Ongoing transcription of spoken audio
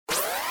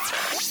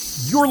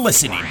You're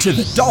listening to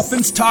the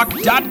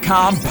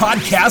DolphinsTalk.com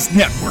podcast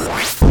network.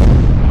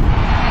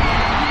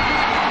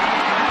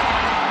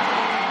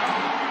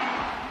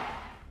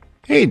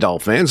 Hey,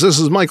 Dolphins, this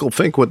is Michael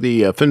Fink with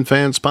the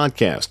FinFans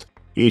Podcast.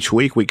 Each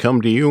week we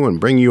come to you and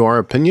bring you our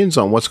opinions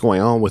on what's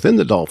going on within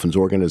the Dolphins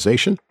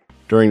organization.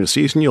 During the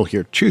season, you'll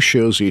hear 2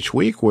 shows each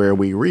week where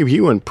we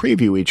review and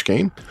preview each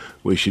game.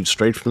 We shoot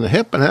straight from the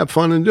hip and have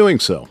fun in doing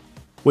so.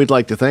 We'd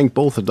like to thank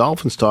both the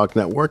Dolphins Talk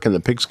Network and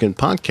the Pigskin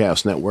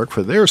Podcast Network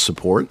for their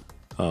support.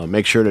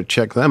 Make sure to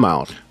check them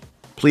out.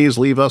 Please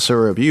leave us a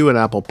review at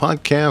Apple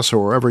Podcasts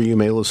or wherever you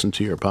may listen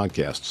to your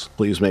podcasts.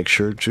 Please make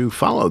sure to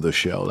follow the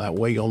show. That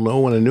way you'll know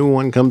when a new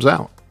one comes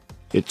out.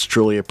 It's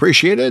truly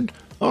appreciated.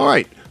 All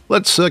right,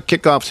 let's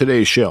kick off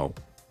today's show.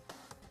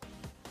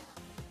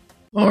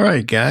 All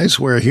right, guys,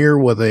 we're here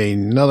with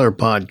another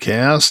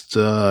podcast.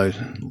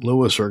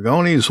 Louis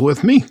Orgoni's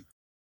with me.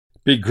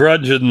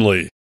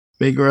 Begrudgingly,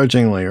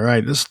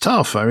 right. This is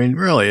tough. I mean,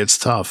 really, it's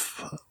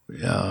tough.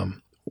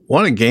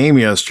 What a game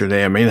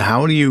yesterday. I mean,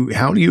 how do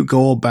you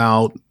go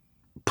about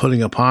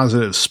putting a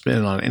positive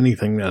spin on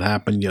anything that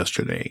happened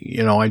yesterday?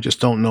 You know, I just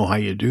don't know how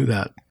you do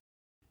that.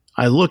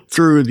 I looked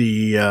through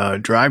the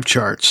drive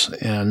charts,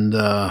 and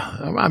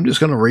I'm just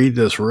going to read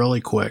this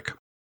really quick.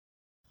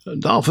 The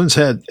Dolphins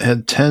had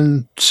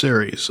 10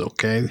 series,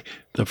 okay?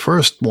 The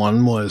first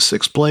one was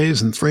 6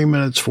 plays and 3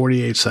 minutes,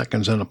 48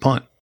 seconds and a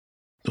punt.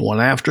 The one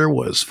after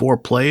was 4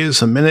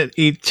 plays, 1 minute,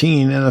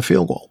 18 and a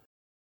field goal.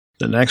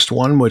 The next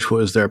one, which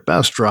was their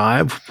best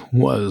drive,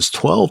 was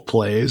 12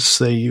 plays.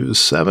 They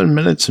used 7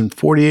 minutes and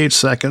 48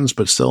 seconds,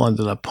 but still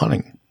ended up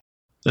punting.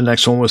 The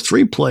next one was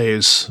 3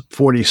 plays,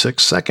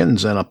 46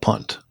 seconds, and a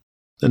punt.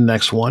 The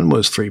next one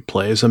was 3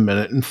 plays, 1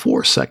 minute and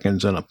 4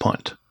 seconds, and a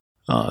punt.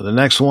 The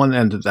next one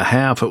ended the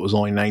half. It was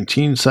only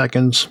 19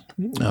 seconds.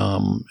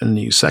 In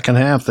the second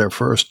half, their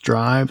first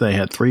drive, they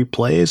had 3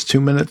 plays,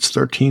 2 minutes,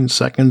 13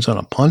 seconds, and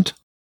a punt.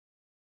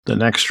 The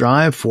next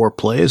drive, 4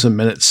 plays, 1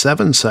 minute,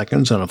 7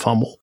 seconds, and a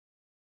fumble.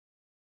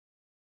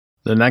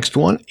 The next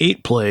one,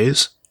 8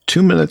 plays,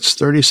 2 minutes,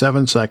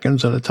 37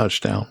 seconds, and a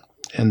touchdown.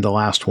 And the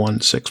last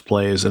one, 6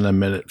 plays and 1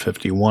 minute,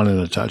 51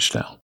 and a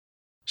touchdown.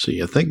 So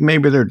you think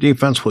maybe their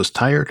defense was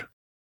tired?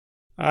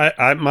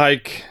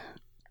 Mike,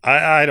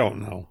 I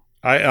don't know.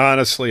 I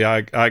honestly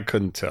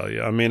couldn't tell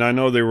you. I mean, I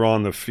know they were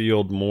on the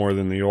field more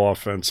than the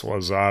offense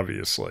was,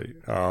 obviously.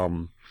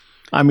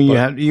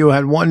 You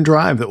had one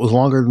drive that was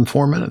longer than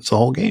 4 minutes the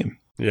whole game.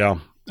 Yeah.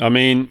 I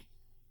mean,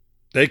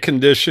 they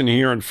condition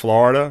here in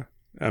Florida.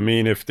 I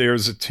mean, if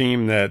there's a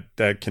team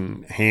that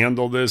can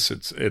handle this,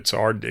 it's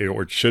our,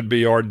 or it should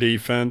be our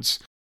defense.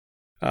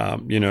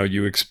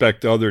 You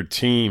expect other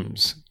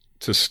teams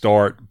to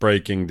start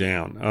breaking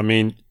down. I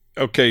mean,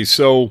 okay,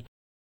 so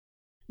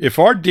if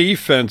our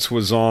defense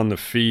was on the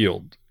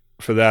field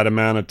for that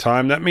amount of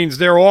time, that means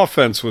their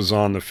offense was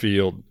on the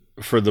field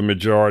for the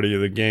majority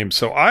of the game.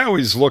 So I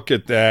always look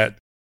at that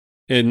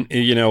in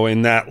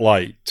that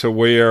light, to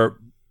where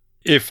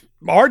if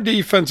our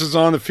defense is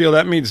on the field,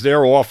 that means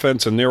their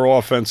offense and their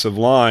offensive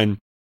line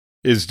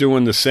is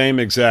doing the same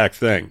exact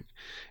thing.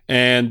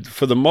 And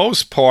for the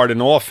most part, an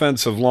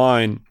offensive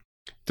line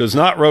does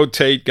not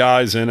rotate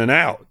guys in and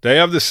out. They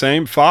have the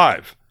same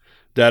 5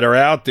 that are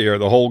out there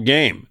the whole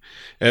game.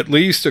 At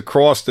least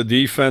across the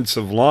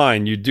defensive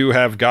line, you do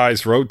have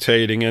guys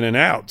rotating in and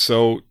out.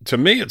 So to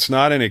me, it's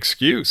not an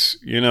excuse.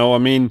 I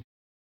mean,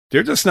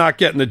 they're just not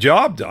getting the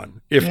job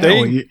done.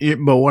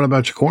 But what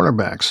about your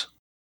cornerbacks?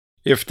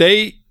 If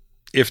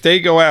they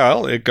go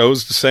out, it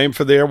goes the same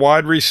for their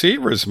wide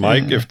receivers,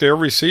 Mike. If their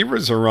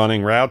receivers are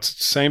running routes, it's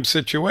the same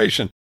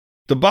situation.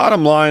 The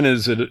bottom line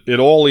is it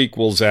all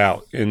equals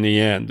out in the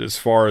end, as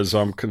far as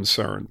I'm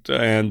concerned.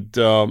 And,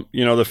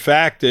 the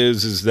fact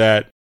is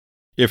that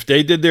if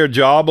they did their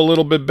job a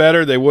little bit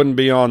better, they wouldn't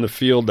be on the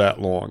field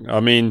that long. I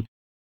mean,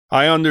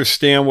 I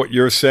understand what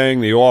you're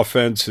saying. The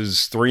offense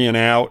is 3 and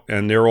out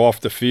and they're off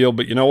the field.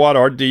 But you know what?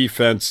 Our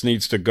defense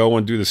needs to go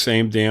and do the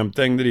same damn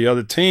thing to the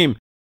other team.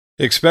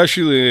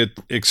 Especially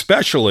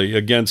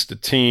against a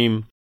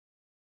team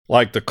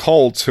like the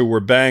Colts, who were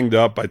banged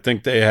up. I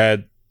think they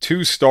had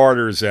 2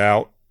 starters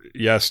out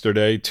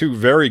yesterday, 2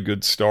 very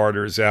good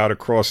starters out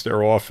across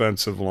their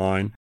offensive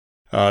line.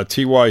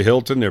 T.Y.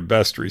 Hilton, their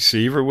best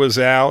receiver, was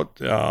out,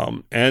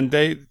 and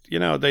they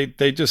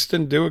just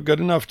didn't do a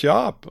good enough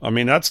job. I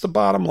mean, that's the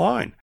bottom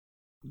line.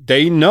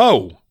 They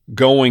know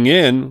going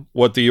in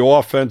what the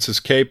offense is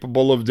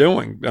capable of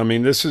doing. I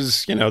mean, this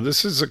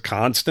is a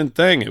constant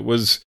thing. It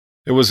was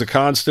a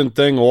constant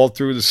thing all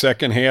through the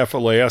second half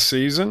of last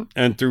season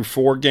and through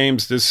 4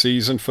 games this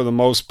season. For the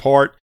most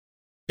part,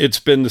 it's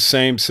been the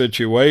same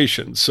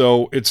situation.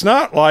 So it's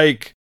not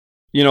like,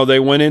 they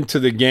went into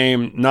the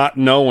game not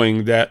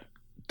knowing that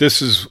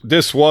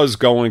this was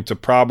going to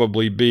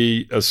probably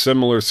be a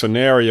similar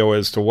scenario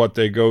as to what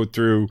they go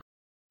through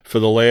for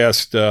the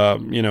last,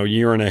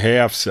 year and a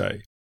half,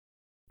 say.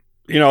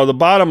 The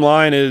bottom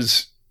line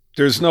is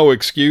there's no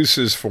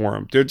excuses for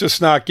them. They're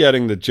just not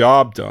getting the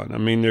job done. I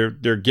mean,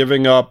 they're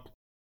giving up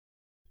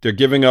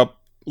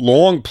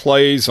long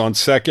plays on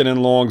second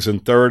and longs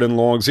and third and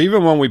longs,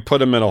 even when we put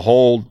them in a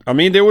hold. I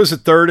mean, there was a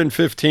 3rd and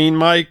 15,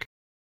 Mike,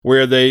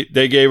 where they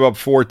gave up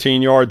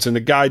 14 yards and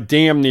the guy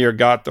damn near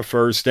got the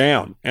first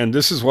down. And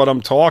this is what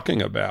I'm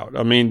talking about.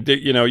 I mean,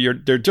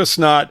 they're just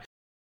not,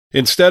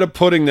 instead of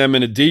putting them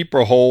in a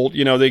deeper hole,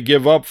 they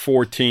give up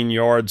 14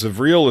 yards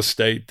of real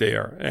estate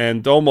there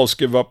and almost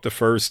give up the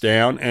first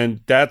down.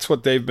 And that's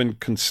what they've been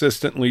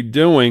consistently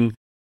doing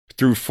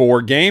through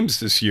 4 games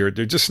this year.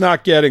 They're just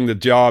not getting the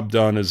job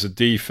done as a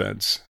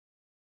defense.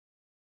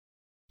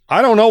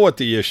 I don't know what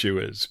the issue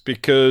is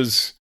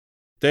because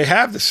they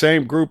have the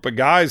same group of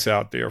guys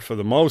out there for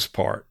the most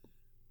part,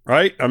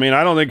 right? I mean,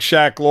 I don't think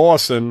Shaq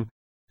Lawson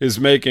is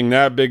making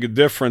that big a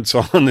difference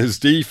on his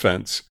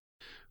defense,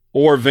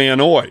 or Van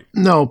Noy.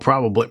 No,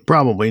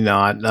 probably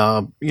not.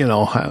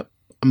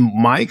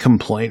 My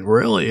complaint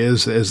really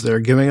is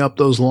they're giving up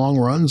those long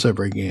runs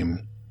every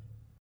game.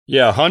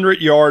 Yeah,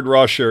 100-yard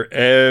rusher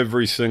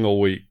every single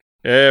week.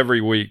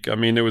 Every week. I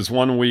mean, there was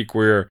one week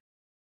where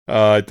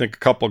I think a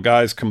couple of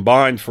guys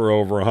combined for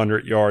over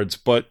 100 yards,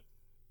 but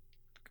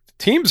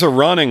teams are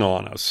running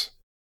on us.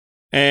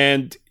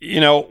 And,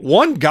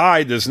 one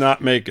guy does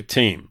not make a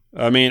team.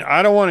 I mean,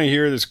 I don't want to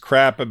hear this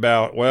crap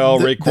about,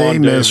 Raekwon Davis. They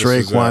miss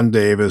Raekwon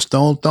Davis.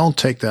 Don't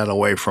take that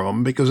away from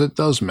him because it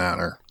does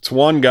matter. It's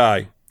one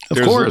guy.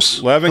 Of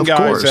course. 11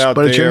 guys out there.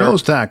 But it's your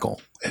nose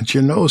tackle. It's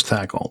your nose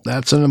tackle.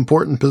 That's an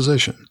important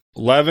position.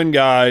 11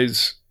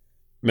 guys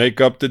make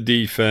up the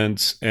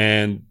defense,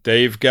 and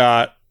they've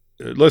got –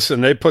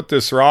 listen, they put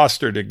this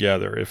roster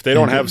together. If they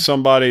don't have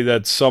somebody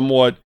that's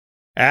somewhat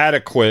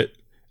adequate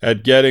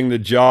at getting the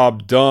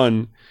job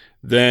done,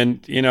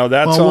 then,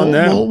 that's on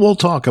them. We'll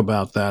talk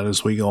about that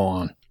as we go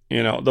on.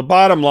 The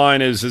bottom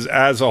line is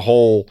as a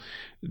whole,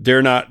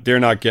 they're not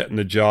getting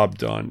the job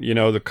done.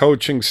 The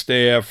coaching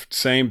staff,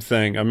 same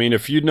thing. I mean,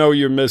 if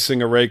you're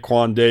missing a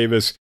Raekwon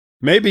Davis,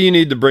 maybe you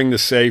need to bring the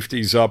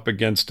safeties up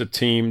against a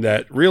team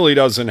that really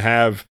doesn't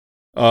have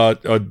a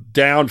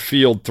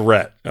downfield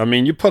threat. I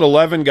mean, you put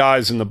 11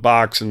 guys in the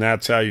box and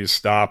that's how you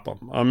stop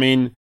them. I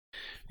mean,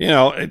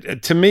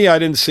 to me, I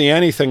didn't see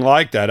anything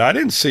like that. I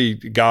didn't see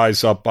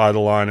guys up by the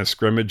line of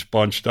scrimmage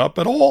bunched up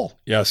at all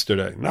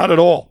yesterday. Not at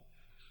all.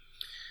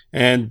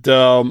 And,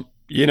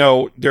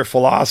 their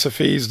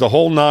philosophies, the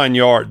whole 9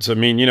 yards. I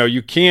mean,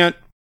 you can't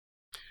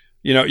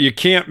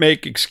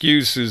make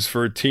excuses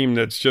for a team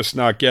that's just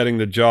not getting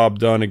the job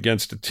done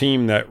against a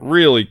team that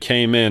really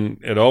came in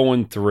at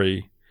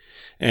 0-3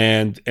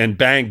 and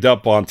banged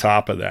up on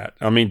top of that.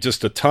 I mean,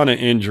 just a ton of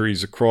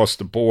injuries across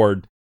the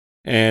board.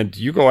 And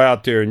you go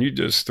out there and you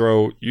just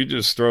throw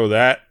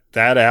that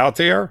out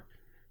there.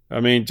 I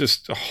mean,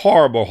 just a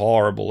horrible,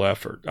 horrible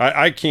effort.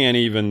 I can't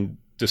even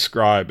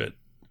describe it.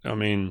 I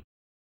mean,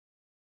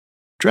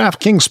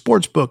 DraftKings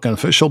Sportsbook, an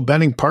official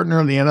betting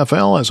partner of the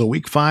NFL, has a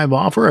Week 5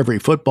 offer every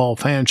football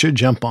fan should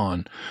jump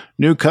on.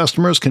 New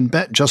customers can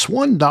bet just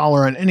 $1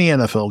 on any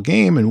NFL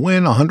game and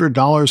win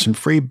 $100 in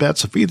free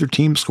bets if either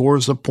team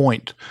scores a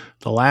point.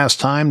 The last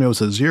time there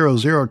was a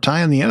 0-0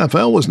 tie in the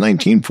NFL was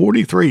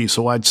 1943,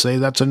 so I'd say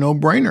that's a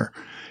no-brainer.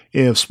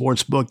 If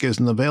Sportsbook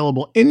isn't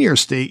available in your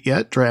state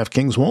yet,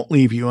 DraftKings won't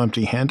leave you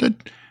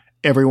empty-handed.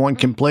 Everyone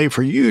can play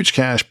for huge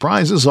cash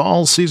prizes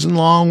all season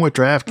long with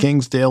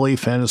DraftKings daily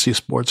fantasy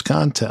sports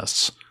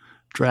contests.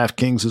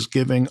 DraftKings is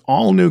giving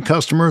all new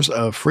customers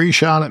a free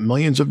shot at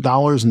millions of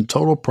dollars in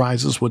total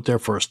prizes with their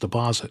first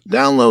deposit.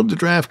 Download the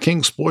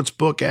DraftKings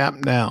Sportsbook app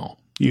now.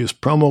 Use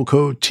promo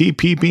code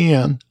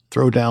TPPN,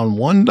 throw down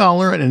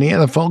 $1 at any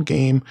NFL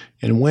game,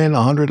 and win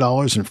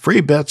 $100 in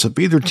free bets if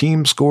either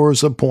team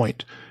scores a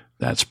point.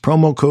 That's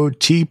promo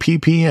code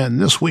TPPN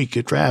this week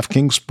at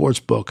DraftKings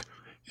Sportsbook,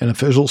 an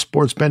official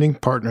sports betting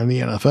partner of the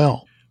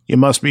NFL. You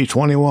must be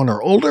 21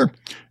 or older,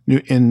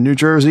 in New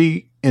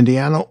Jersey,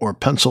 Indiana, or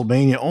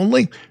Pennsylvania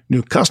only.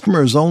 New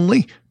customers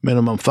only.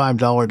 Minimum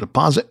 $5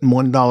 deposit and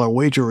 $1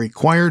 wager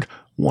required.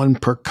 One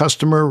per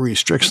customer.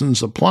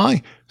 Restrictions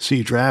apply.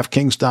 See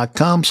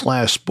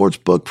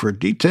DraftKings.com/sportsbook for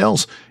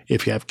details.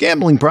 If you have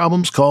gambling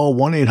problems, call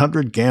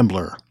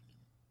 1-800-GAMBLER.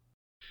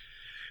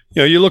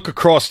 You look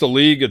across the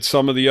league at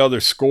some of the other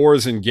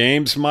scores in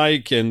games,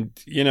 Mike, and,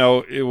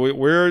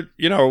 we're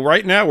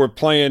right now we're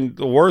playing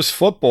the worst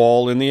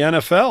football in the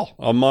NFL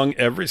among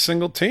every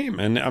single team.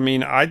 And, I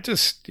mean, I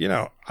just,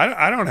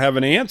 I don't have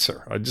an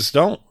answer. I just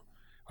don't.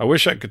 I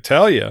wish I could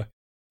tell you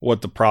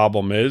what the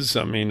problem is.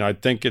 I mean, I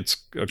think it's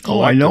a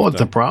collective I know what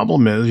thing. The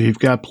problem is. You've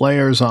got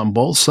players on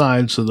both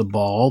sides of the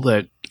ball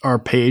that are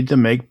paid to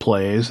make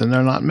plays, and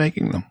they're not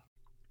making them.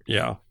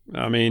 Yeah.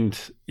 I mean,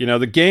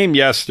 the game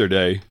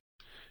yesterday,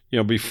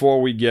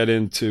 before we get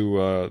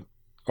into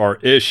our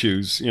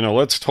issues,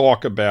 let's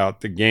talk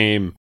about the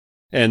game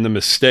and the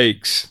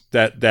mistakes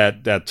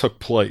that took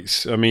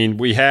place. I mean,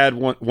 we had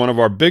one of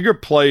our bigger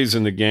plays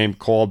in the game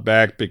called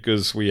back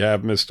because we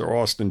have Mr.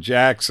 Austin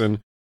Jackson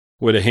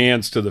with a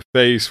hands to the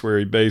face where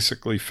he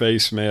basically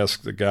face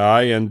masked the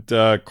guy and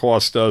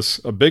cost us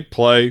a big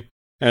play.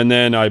 And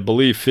then I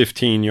believe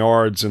 15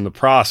 yards in the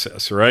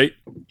process, right?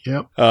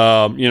 Yep.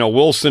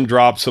 Wilson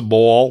drops a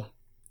ball,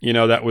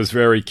 that was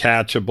very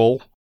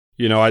catchable.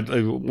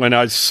 When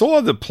I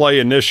saw the play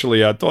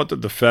initially, I thought the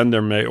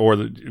defender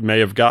may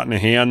have gotten a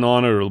hand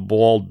on it or the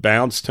ball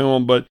bounced to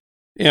him. But,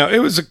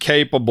 it was a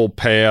capable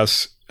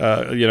pass,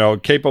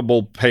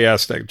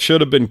 that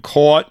should have been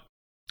caught,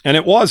 and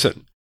it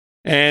wasn't.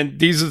 And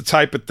these are the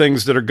type of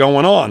things that are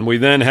going on. We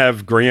then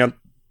have Grant,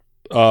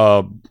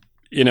 fumble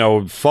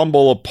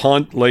a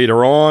punt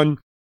later on,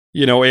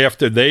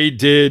 after they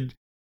did.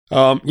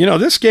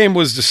 This game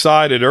was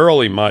decided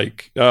early,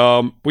 Mike.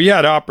 We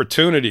had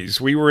opportunities.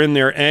 We were in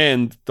their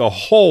end the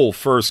whole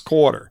first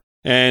quarter,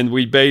 and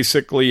we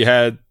basically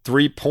had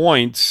 3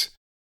 points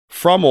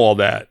from all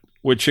that,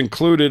 which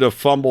included a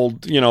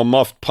fumbled,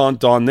 muffed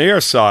punt on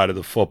their side of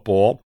the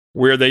football,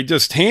 where they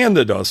just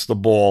handed us the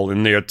ball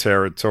in their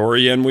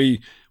territory, and we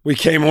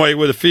came away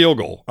with a field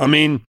goal. I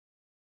mean,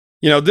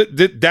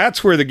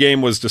 that's where the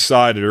game was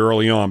decided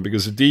early on,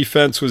 because the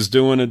defense was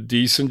doing a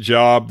decent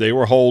job. They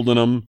were holding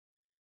them.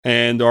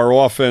 And our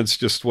offense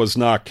just was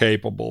not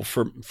capable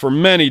for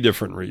many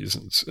different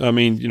reasons. I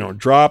mean,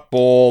 drop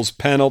balls,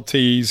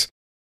 penalties,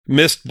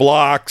 missed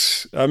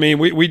blocks. I mean,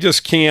 we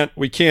just can't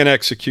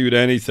execute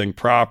anything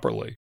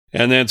properly.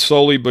 And then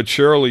slowly but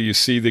surely you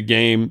see the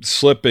game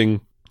slipping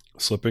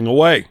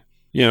away.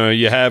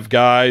 You have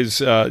guys,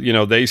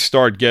 they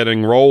start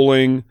getting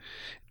rolling.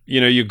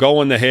 You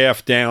go in the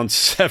half down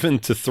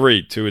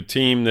 7-3 to a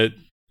team that,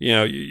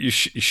 you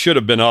should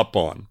have been up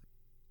on.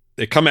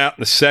 They come out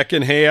in the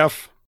second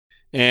half.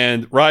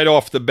 And right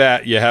off the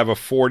bat, you have a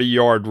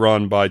 40-yard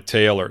run by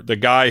Taylor, the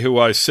guy who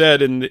I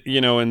said in the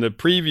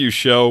preview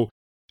show,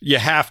 you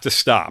have to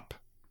stop.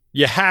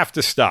 You have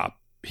to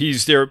stop.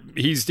 He's their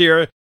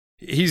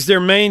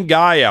main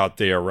guy out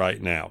there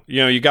right now.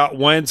 You got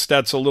Wentz,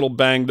 that's a little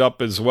banged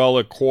up as well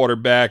at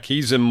quarterback.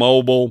 He's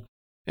immobile.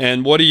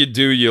 And what do?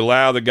 You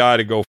allow the guy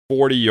to go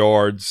 40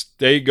 yards.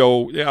 They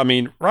go,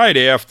 right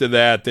after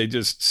that, they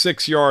just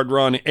 6-yard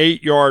run,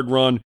 8-yard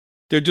run.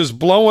 They're just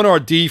blowing our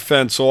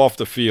defense off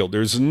the field.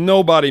 There's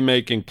nobody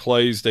making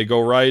plays. They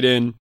go right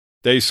in.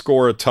 They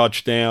score a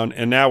touchdown,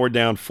 and now we're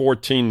down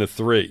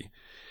 14-3.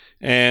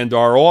 And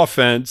our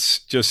offense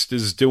just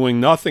is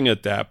doing nothing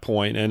at that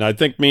point. And I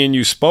think me and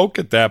you spoke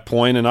at that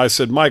point, and I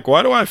said, Mike,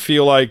 why do I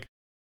feel like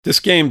this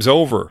game's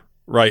over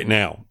right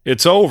now?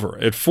 It's over.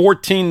 At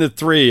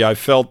 14-3, I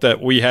felt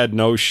that we had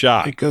no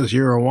shot. Because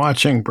you were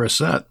watching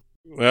Brissett.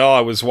 Well,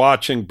 I was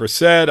watching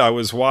Brissett. I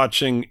was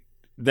watching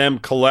them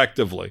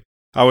collectively.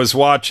 I was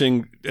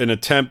watching an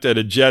attempt at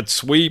a jet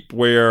sweep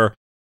where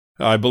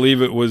I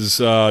believe it was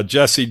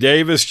Jesse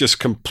Davis just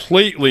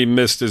completely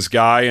missed his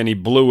guy, and he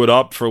blew it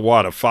up for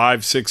a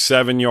 5, 6,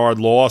 7-yard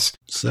loss.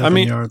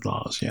 7-yard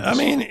loss, yes. I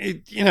mean,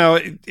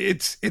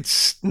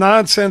 it's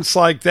nonsense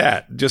like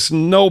that. Just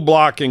no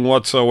blocking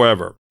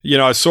whatsoever.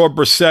 I saw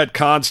Brissett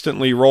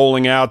constantly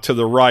rolling out to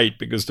the right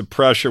because the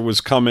pressure was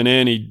coming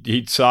in.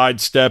 He'd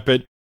sidestep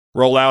it,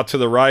 roll out to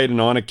the right,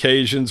 and on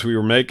occasions we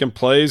were making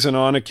plays, and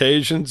on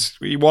occasions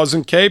he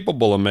wasn't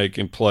capable of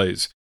making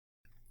plays.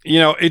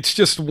 It's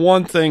just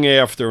one thing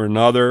after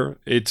another.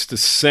 It's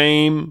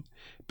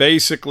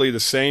basically the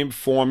same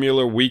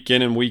formula week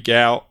in and week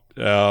out.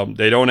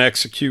 They don't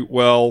execute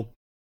well.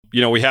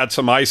 We had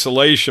some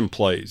isolation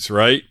plays,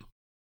 right?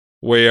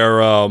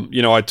 Where,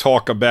 I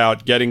talk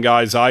about getting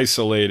guys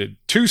isolated.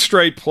 2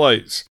 straight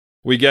plays.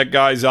 We get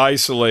guys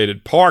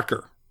isolated.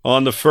 Parker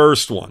on the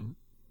first one.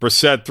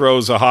 Brissett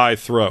throws a high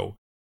throw.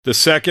 The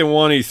second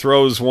one, he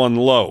throws one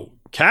low.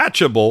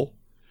 Catchable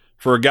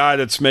for a guy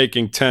that's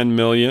making $10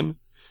 million,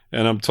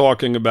 and I'm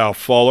talking about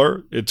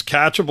Fuller. It's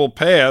catchable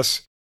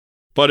pass,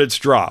 but it's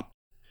dropped.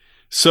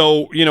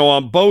 So,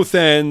 on both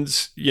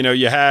ends,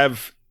 you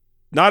have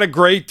not a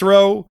great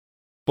throw,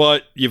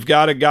 but you've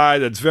got a guy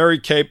that's very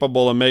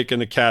capable of making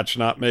the catch,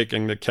 not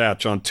making the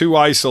catch on 2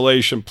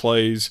 isolation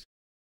plays.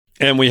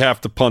 And we have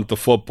to punt the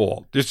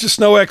football. There's just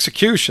no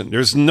execution.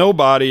 There's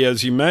nobody,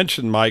 as you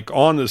mentioned, Mike,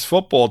 on this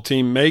football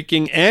team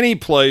making any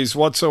plays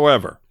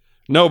whatsoever.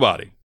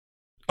 Nobody.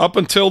 Up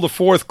until the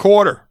fourth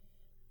quarter,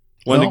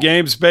 when the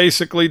game's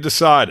basically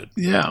decided.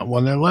 Yeah,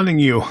 when they're letting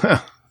you.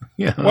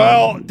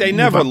 Well, they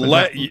never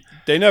let you.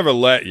 They never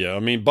let you. I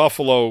mean,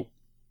 Buffalo,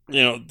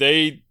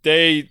 they're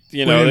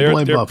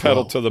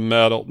pedal to the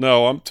metal.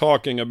 No, I'm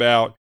talking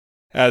about.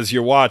 As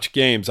you watch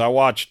games, I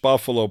watched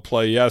Buffalo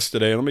play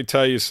yesterday, and let me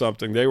tell you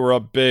something. They were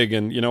up big,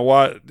 and you know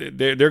what?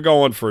 They're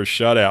going for a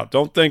shutout.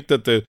 Don't think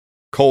that the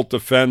Colt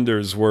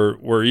defenders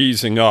were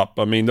easing up.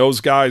 I mean, those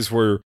guys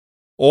were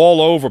all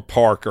over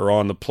Parker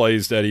on the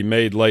plays that he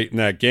made late in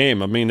that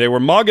game. I mean, they were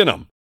mugging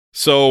him.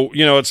 So,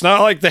 it's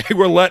not like they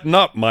were letting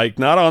up, Mike,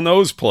 not on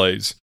those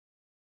plays.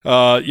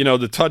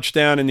 The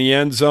touchdown in the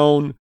end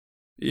zone,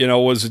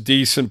 was a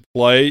decent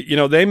play.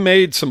 They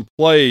made some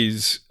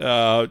plays,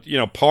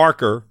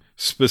 Parker,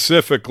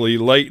 specifically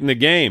late in the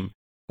game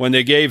when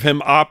they gave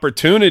him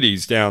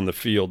opportunities down the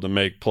field to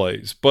make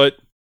plays. But,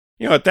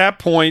 at that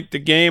point, the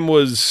game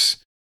was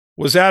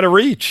out of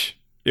reach.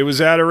 It was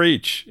out of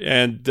reach.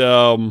 And,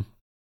 the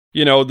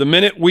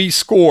minute we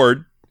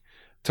scored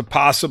to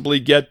possibly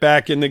get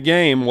back in the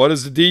game, what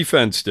does the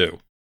defense do?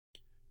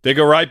 They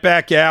go right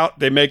back out.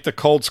 They make the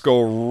Colts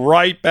go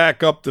right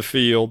back up the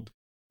field,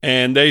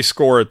 and they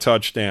score a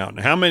touchdown.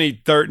 How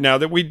many now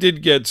that we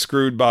did get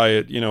screwed by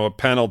a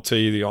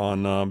penalty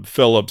on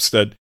Phillips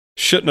that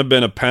shouldn't have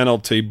been a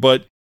penalty,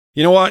 but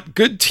you know what?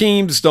 Good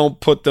teams don't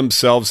put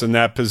themselves in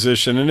that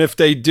position, and if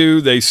they do,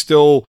 they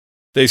still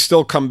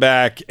come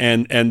back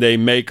and they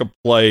make a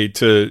play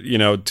to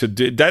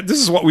do that.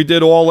 This is what we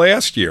did all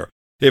last year.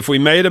 If we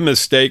made a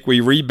mistake, we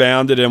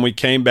rebounded and we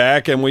came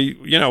back and we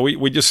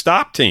just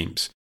stopped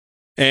teams.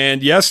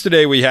 And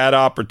yesterday we had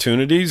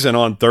opportunities, and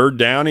on third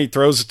down, he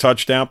throws a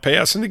touchdown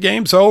pass, and the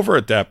game's over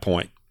at that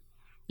point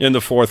in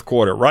the fourth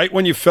quarter. Right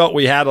when you felt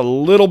we had a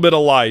little bit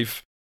of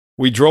life,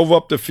 we drove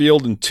up the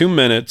field in 2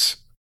 minutes,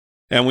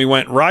 and we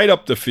went right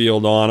up the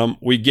field on them.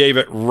 We gave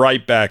it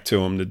right back to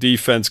them. The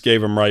defense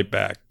gave them right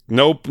back.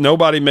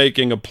 Nobody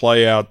making a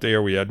play out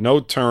there. We had no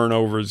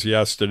turnovers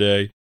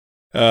yesterday.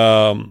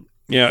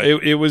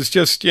 It was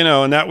just,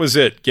 and that was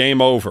it.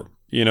 Game over,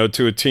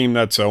 to a team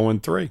that's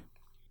 0-3.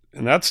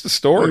 And that's the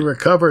story. We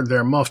recovered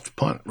their muffed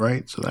punt,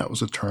 right? So that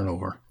was a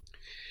turnover.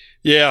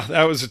 Yeah,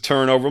 that was a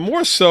turnover.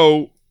 More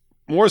so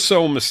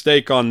a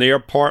mistake on their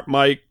part,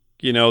 Mike,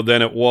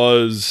 than it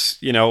was,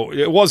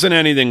 it wasn't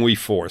anything we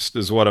forced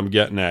is what I'm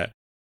getting at.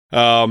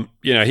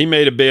 He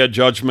made a bad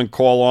judgment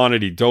call on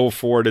it. He dove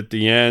for it at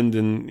the end.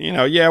 And,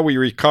 we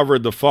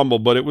recovered the fumble,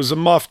 but it was a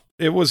muffed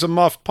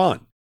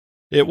punt.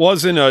 It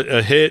wasn't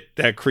a hit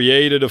that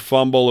created a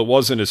fumble. It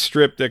wasn't a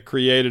strip that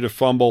created a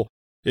fumble.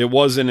 It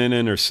wasn't an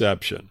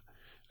interception.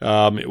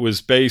 It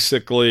was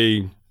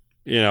basically,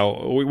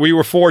 we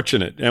were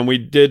fortunate, and we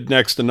did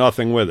next to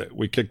nothing with it.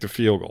 We kicked a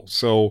field goal.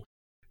 So,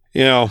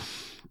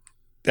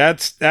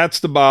 that's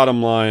the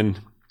bottom line,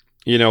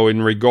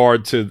 in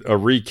regard to a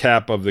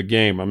recap of the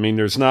game. I mean,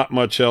 there's not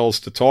much else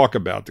to talk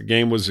about. The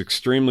game was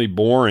extremely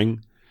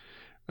boring.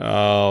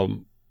 I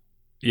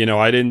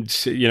didn't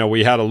see,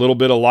 we had a little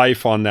bit of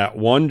life on that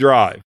one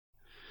drive.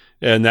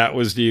 And that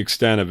was the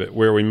extent of it,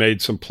 where we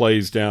made some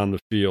plays down the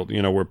field,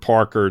 where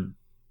Parker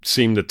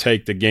seemed to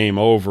take the game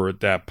over at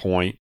that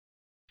point,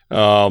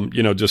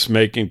 just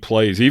making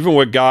plays. Even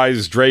with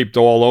guys draped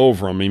all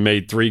over him, he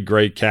made 3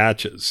 great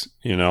catches,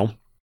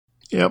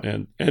 Yep.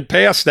 And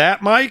past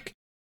that, Mike,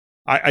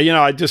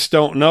 I just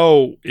don't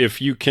know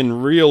if you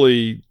can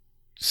really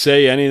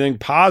say anything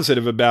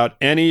positive about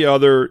any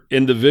other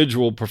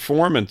individual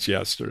performance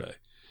yesterday.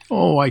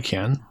 Oh, I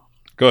can.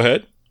 Go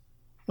ahead.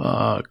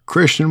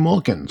 Christian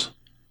Wilkins.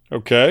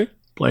 Okay.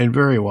 Played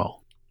very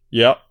well.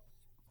 Yep.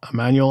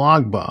 Emmanuel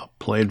Ogbah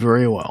played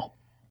very well.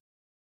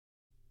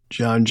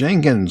 John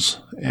Jenkins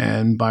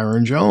and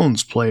Byron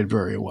Jones played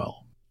very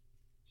well.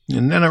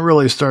 And then it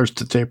really starts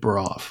to taper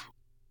off.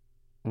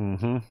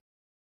 Mm-hmm.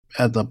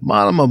 At the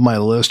bottom of my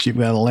list, you've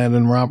got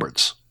Landon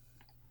Roberts.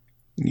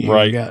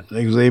 You've got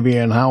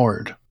Xavier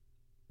Howard.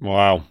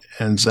 Wow.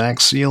 And Zach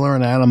Sealer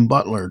and Adam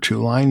Butler,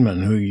 2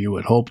 linemen who you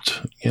had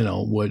hoped,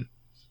 would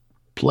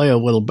play a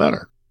little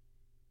better.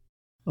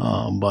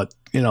 But,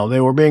 they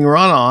were being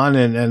run on,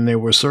 and they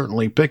were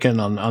certainly picking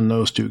on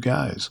those 2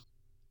 guys.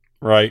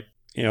 Right.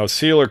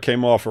 Sealer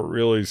came off a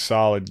really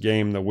solid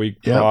game the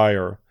week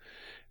prior.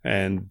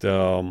 And,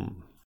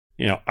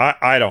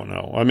 I don't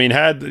know. I mean,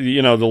 had, the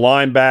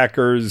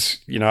linebackers,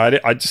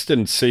 I just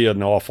didn't see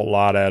an awful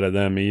lot out of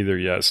them either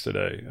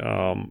yesterday,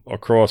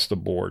 across the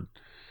board.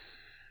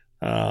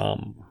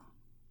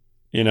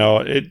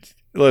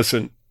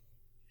 Listen,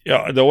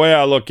 the way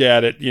I look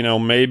at it,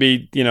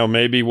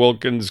 maybe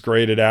Wilkins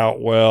graded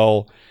out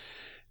well,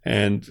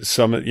 and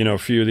some, a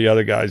few of the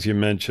other guys you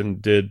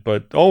mentioned did,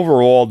 but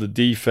overall the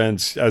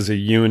defense as a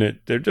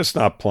unit, they're just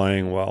not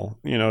playing well.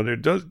 They're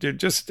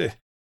just they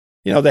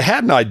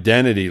had an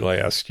identity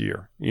last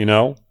year.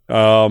 You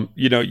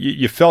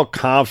felt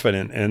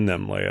confident in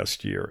them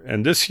last year,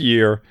 and this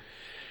year,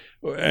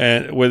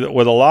 and with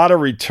a lot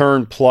of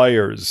return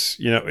players,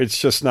 it's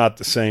just not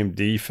the same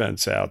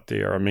defense out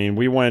there. I mean,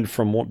 we went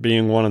from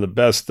being one of the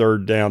best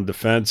third down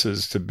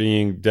defenses to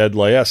being dead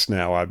last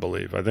now, I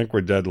believe. I think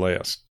we're dead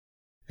last.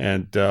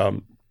 And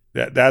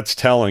that's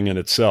telling in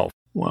itself.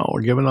 Well,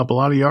 we're giving up a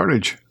lot of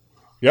yardage.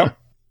 Yep.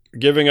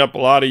 Giving up a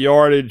lot of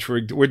yardage.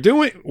 We're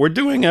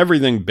doing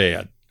everything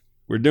bad.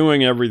 We're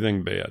doing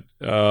everything bad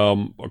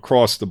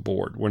across the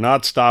board. We're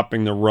not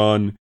stopping the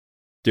run.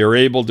 They're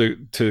able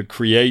to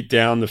create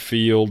down the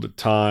field at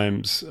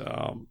times.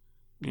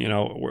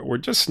 We're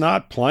just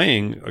not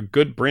playing a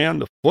good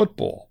brand of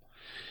football.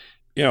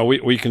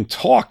 We can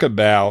talk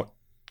about,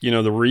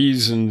 the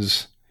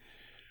reasons.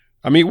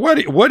 I mean,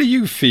 what do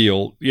you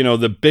feel,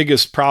 the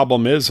biggest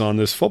problem is on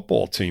this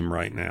football team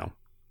right now?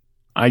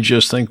 I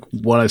just think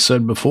what I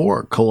said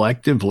before,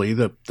 collectively,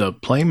 the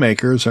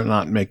playmakers are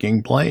not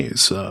making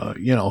plays.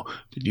 Did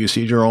you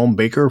see Jerome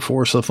Baker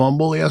force a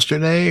fumble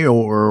yesterday,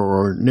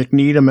 or Nick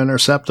Needham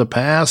intercept a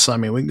pass? I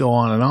mean, we can go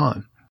on and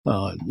on.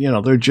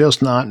 They're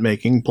just not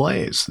making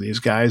plays. These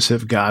guys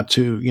have got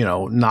to,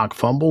 knock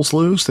fumbles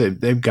loose.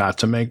 They've got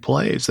to make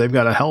plays. They've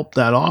got to help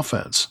that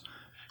offense.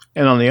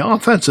 And on the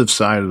offensive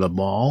side of the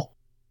ball,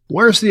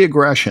 where's the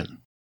aggression?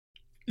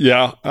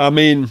 Yeah, I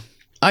mean,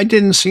 I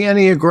didn't see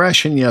any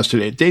aggression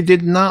yesterday. They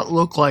did not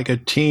look like a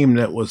team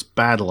that was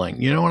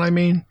battling. You know what I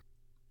mean?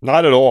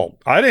 Not at all.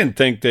 I didn't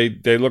think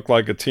they looked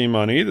like a team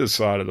on either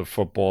side of the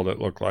football that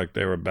looked like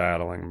they were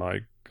battling,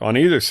 Mike, on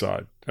either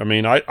side. I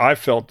mean, I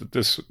felt that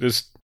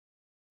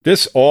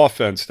this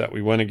offense that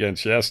we went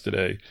against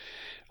yesterday,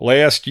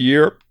 last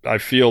year, I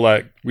feel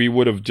like we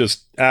would have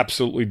just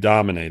absolutely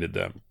dominated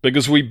them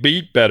because we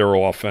beat better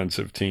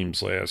offensive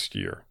teams last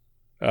year.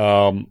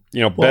 Better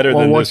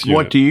than this unit.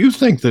 What do you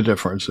think the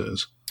difference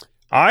is?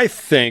 I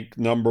think,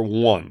 number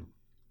one,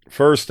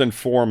 first and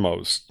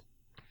foremost,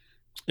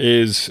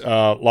 is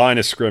line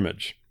of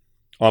scrimmage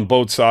on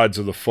both sides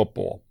of the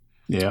football.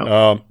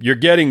 Yeah. You're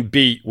getting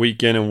beat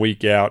week in and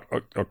week out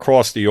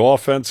across the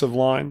offensive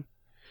line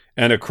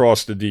and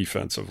across the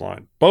defensive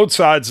line, both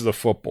sides of the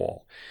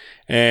football.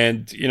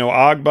 And,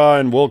 Agba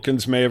and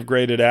Wilkins may have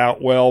graded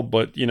out well,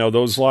 but,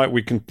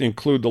 we can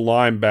include the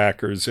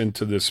linebackers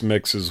into this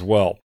mix as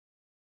well.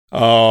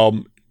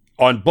 On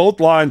both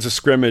lines of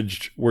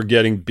scrimmage, we're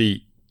getting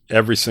beat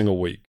every single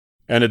week.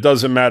 And it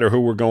doesn't matter who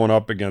we're going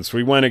up against.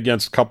 We went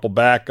against a couple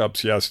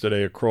backups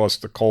yesterday across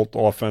the Colt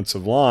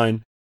offensive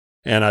line,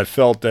 and I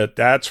felt that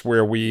that's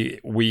where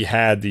we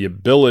had the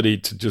ability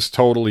to just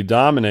totally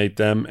dominate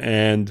them,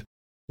 and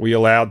we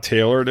allowed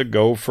Taylor to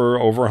go for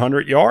over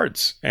 100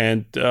 yards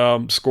and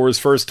score his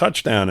first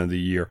touchdown of the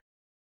year.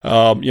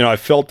 I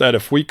felt that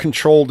if we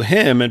controlled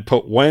him and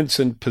put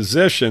Wentz in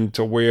position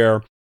to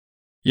where,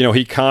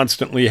 he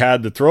constantly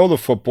had to throw the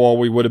football,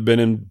 we would have been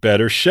in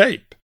better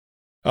shape.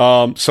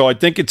 So I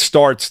think it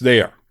starts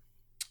there.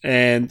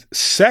 And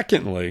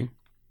secondly,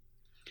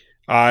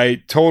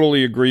 I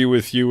totally agree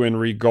with you in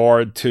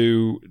regard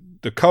to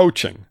the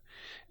coaching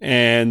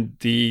and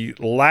the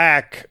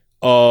lack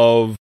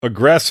of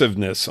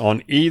aggressiveness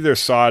on either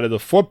side of the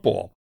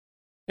football.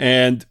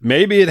 And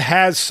maybe it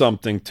has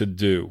something to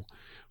do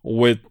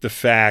with the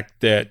fact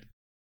that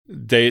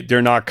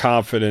they're not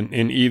confident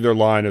in either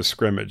line of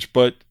scrimmage.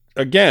 But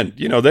again,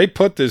 they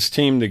put this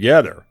team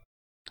together.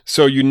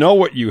 So you know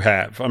what you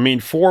have. I mean,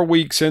 4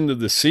 weeks into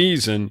the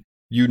season,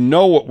 you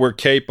know what we're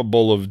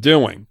capable of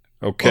doing,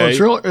 okay?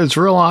 Well, it's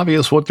real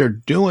obvious what they're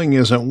doing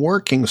isn't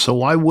working, so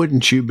why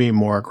wouldn't you be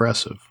more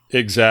aggressive?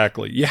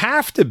 Exactly. You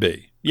have to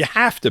be. You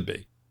have to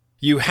be.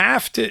 You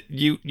have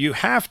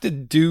to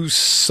do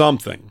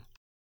something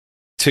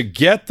to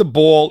get the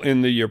ball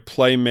into your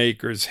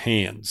playmakers'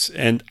 hands.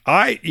 And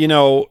I'm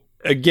not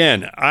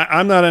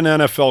an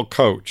NFL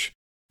coach.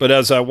 But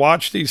as I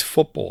watch these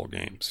football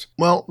games.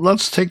 Well,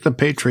 let's take the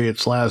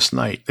Patriots last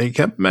night. They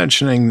kept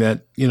mentioning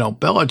that,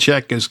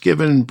 Belichick is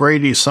giving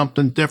Brady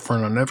something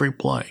different on every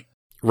play.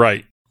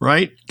 Right.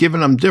 Right?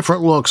 Giving him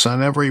different looks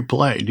on every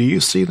play. Do you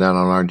see that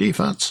on our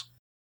defense?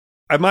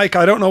 Mike,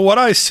 I don't know what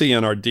I see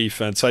in our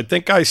defense. I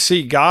think I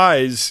see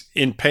guys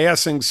in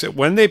passing.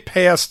 When they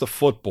pass the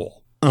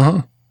football,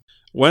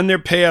 when they're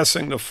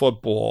passing the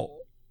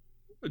football,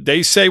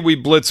 they say we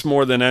blitz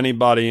more than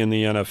anybody in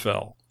the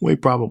NFL. We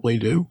probably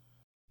do.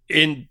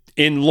 In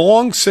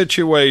long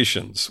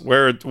situations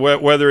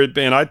whether it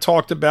be, and I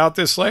talked about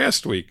this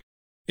last week,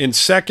 in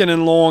second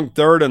and long,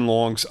 third and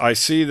longs, I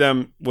see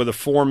them with a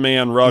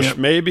 4-man rush,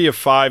 maybe a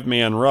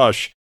 5-man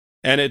rush,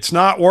 and it's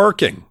not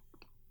working.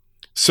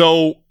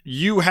 So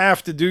you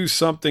have to do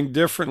something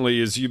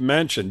differently, as you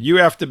mentioned. You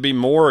have to be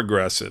more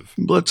aggressive.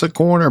 Blitz a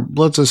corner,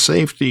 blitz a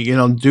safety.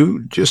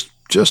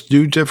 Just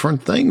do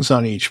different things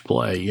on each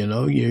play.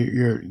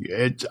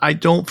 I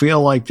don't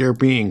feel like they're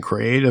being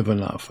creative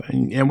enough,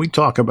 and we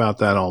talk about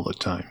that all the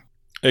time.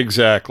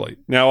 Exactly.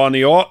 Now on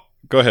the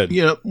go ahead.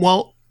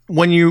 Well,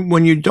 when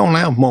you don't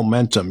have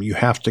momentum, you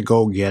have to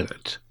go get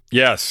it.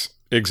 Yes,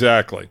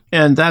 exactly.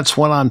 And that's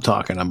what I'm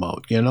talking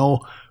about.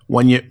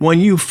 When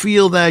you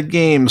feel that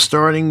game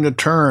starting to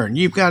turn,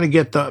 you've got to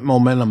get that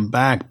momentum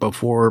back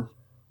before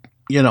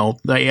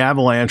the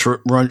avalanche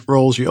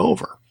rolls you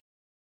over.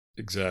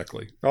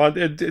 Exactly.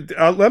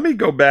 Let me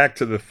go back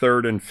to the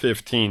 3rd and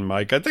 15,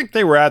 Mike. I think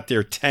they were at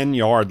their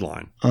 10-yard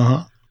line.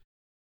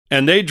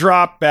 And they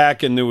dropped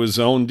back into his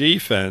own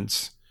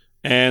defense,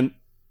 and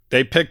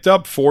they picked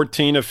up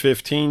 14 or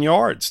 15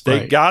 yards.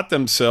 They got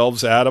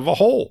themselves out of a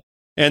hole.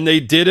 And they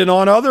did it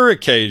on other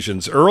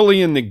occasions.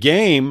 Early in the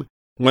game,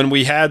 when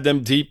we had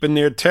them deep in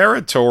their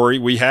territory,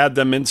 we had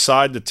them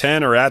inside the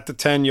 10 or at the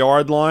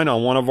 10-yard line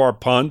on one of our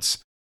punts.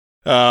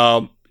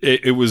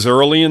 It was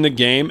early in the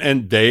game,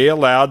 and they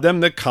allowed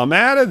them to come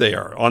out of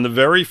there on the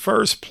very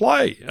first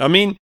play. I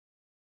mean,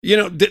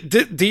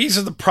 these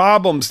are the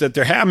problems that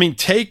they're having. I mean,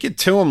 take it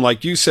to them.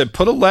 Like you said,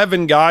 put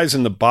 11 guys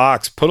in the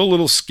box, put a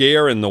little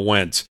scare in the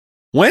Wentz.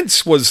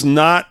 Wentz was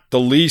not the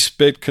least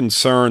bit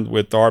concerned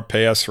with our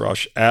pass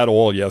rush at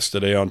all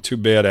yesterday on 2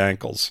 bad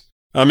ankles.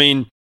 I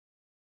mean,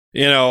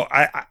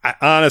 I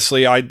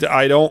honestly, I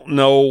don't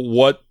know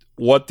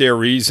what their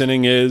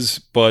reasoning is,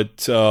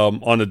 but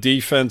on the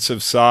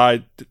defensive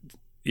side,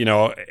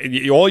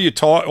 all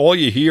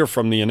you hear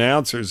from the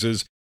announcers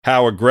is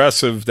how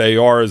aggressive they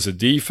are as a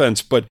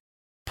defense. But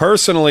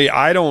personally,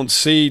 I don't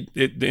see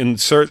it in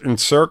certain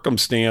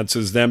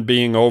circumstances them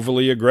being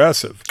overly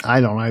aggressive.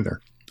 I don't either.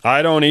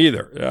 I don't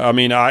either. I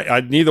mean,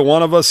 I neither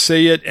one of us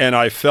see it, and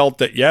I felt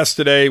that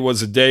yesterday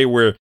was a day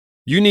where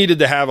you needed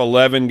to have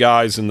 11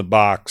 guys in the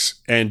box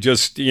and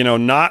just,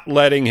 not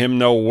letting him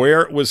know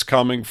where it was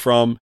coming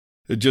from,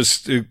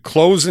 just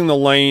closing the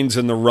lanes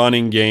in the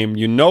running game.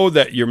 You know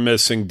that you're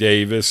missing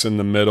Davis in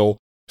the middle,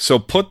 so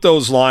put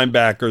those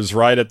linebackers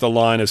right at the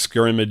line of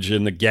scrimmage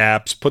in the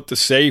gaps. Put the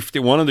safety,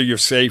 one of your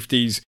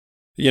safeties,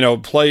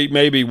 play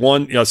maybe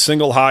a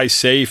single high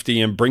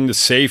safety and bring the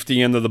safety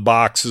into the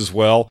box as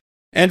well.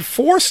 And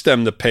force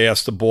them to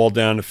pass the ball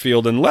down the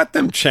field and let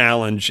them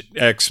challenge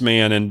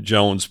X-Man and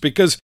Jones,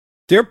 because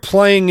they're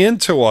playing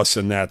into us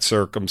in that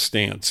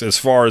circumstance, as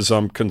far as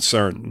I'm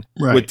concerned.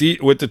 Right.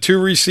 With the two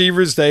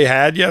receivers they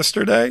had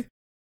yesterday,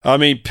 I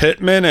mean,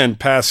 Pittman and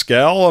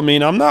Pascal, I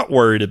mean, I'm not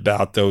worried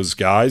about those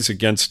guys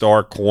against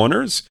our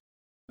corners.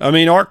 I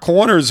mean, our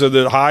corners are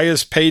the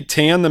highest paid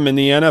tandem in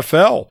the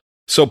NFL.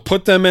 So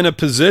put them in a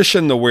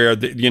position to where,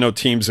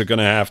 teams are going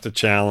to have to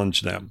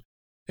challenge them.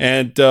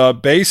 And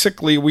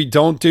basically, we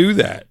don't do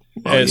that.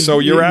 Well, so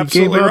you're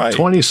absolutely gave up right.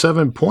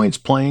 27 points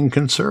playing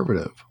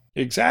conservative.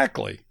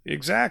 Exactly.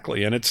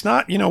 And it's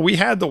not, we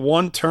had the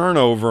one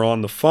turnover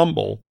on the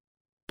fumble,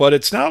 but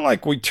it's not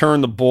like we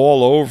turned the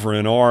ball over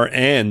in our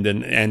end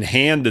and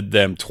handed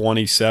them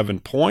 27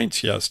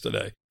 points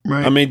yesterday.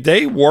 Right. I mean,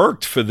 they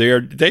worked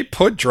they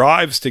put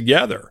drives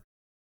together.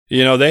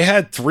 They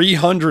had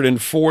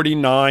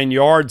 349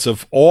 yards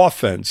of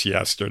offense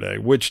yesterday,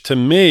 which to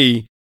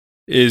me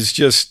is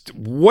just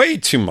way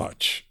too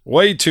much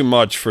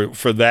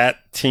for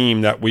that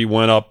team that we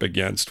went up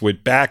against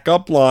with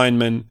backup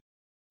linemen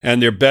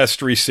and their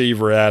best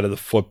receiver out of the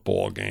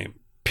football game.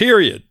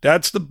 Period.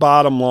 That's the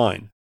bottom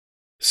line.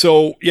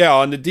 So, yeah,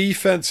 on the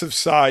defensive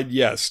side,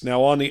 yes.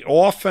 Now, on the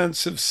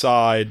offensive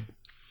side,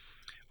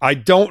 I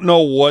don't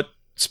know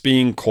what's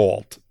being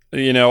called.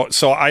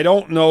 So I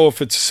don't know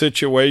if it's a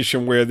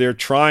situation where they're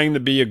trying to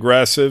be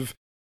aggressive,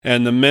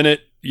 and the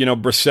minute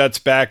Brissett's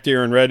back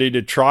there and ready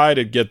to try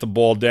to get the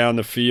ball down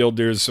the field,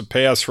 there's a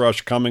pass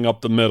rush coming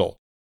up the middle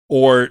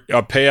or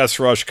a pass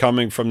rush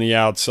coming from the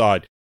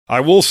outside.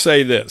 I will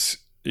say this,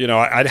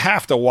 I'd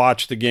have to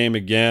watch the game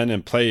again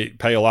and pay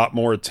a lot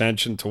more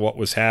attention to what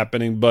was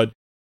happening. But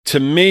to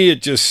me,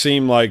 it just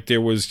seemed like there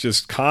was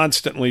just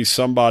constantly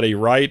somebody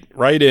right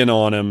in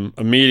on him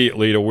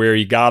immediately to where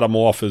he got him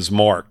off his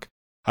mark.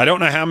 I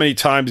don't know how many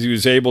times he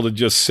was able to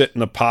just sit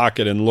in the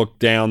pocket and look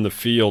down the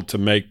field to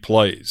make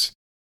plays.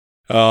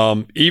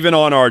 Even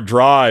on our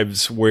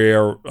drives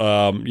where,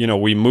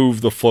 we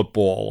moved the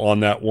football on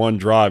that one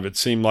drive, it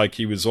seemed like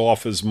he was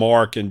off his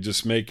mark and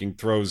just making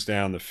throws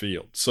down the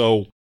field.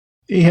 So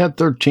he had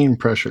 13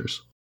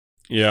 pressures.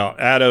 Yeah,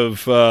 out of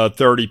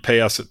 30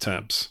 pass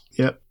attempts.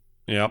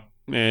 Yep.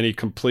 And he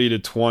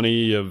completed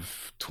 20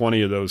 of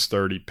those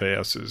 30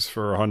 passes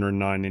for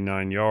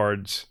 199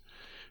 yards,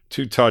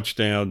 2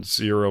 touchdowns,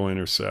 0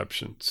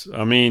 interceptions.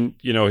 I mean,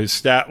 his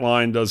stat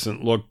line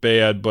doesn't look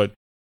bad, but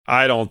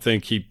I don't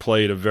think he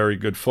played a very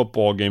good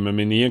football game. I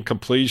mean, the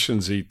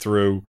incompletions he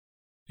threw,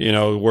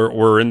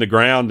 were in the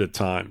ground at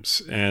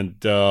times. And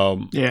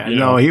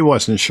he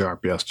wasn't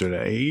sharp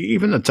yesterday.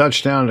 Even the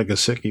touchdown to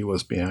Gesicki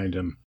was behind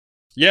him.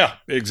 Yeah,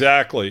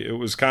 exactly. It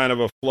was kind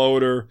of a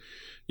floater.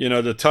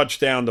 The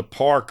touchdown to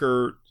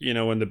Parker,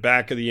 in the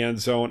back of the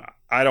end zone.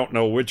 I don't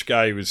know which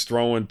guy he was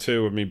throwing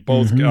to. I mean,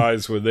 both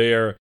guys were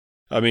there.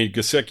 I mean,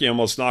 Gesicki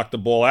almost knocked the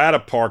ball out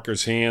of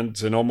Parker's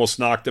hands and almost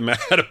knocked him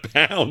out of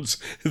bounds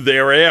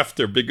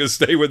thereafter because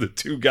they were the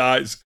two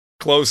guys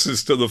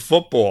closest to the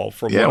football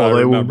from what I remember.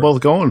 They were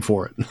both going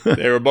for it.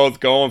 They were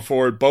both going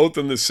for it, both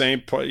in the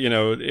same play.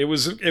 It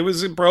was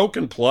a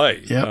broken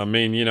play. Yep. I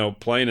mean,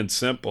 plain and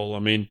simple. I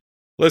mean,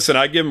 listen,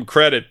 I give him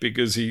credit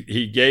because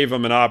he gave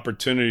them an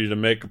opportunity to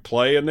make a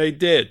play, and they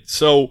did.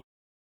 So,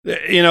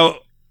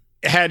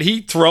 had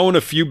he thrown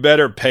a few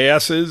better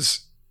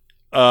passes,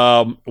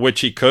 which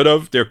he could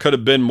have, there could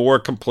have been more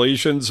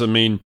completions. I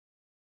mean,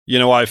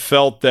 I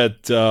felt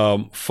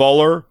that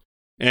Fuller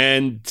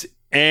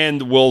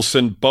and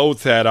Wilson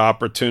both had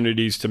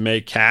opportunities to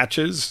make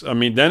catches. I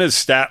mean, then his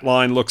stat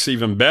line looks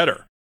even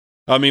better.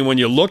 I mean, when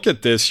you look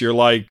at this, you're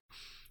like,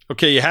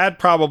 okay, you had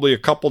probably a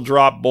couple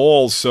drop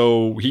balls,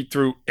 so he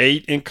threw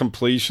 8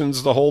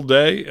 incompletions the whole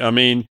day. I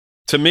mean,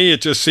 to me,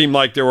 it just seemed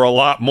like there were a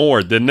lot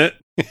more, didn't it?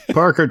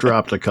 Parker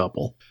dropped a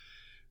couple.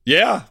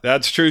 Yeah,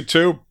 that's true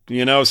too.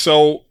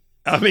 So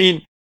I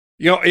mean,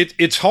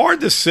 it's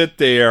hard to sit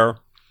there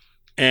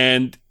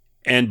and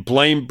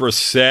blame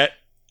Brissett,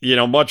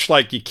 much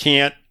like you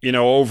can't,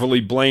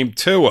 overly blame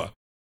Tua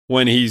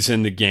when he's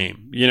in the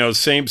game.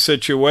 Same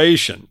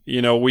situation.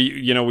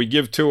 We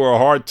give Tua a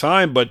hard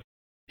time, but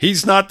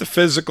he's not the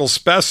physical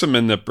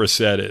specimen that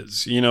Brissett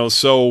is.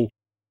 So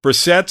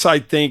Brissett's, I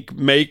think,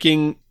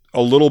 making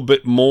a little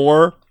bit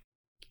more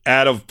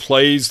out of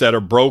plays that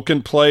are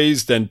broken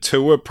plays than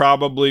Tua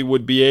probably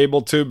would be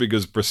able to,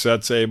 because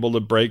Brissett's able to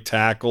break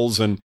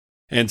tackles and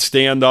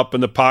stand up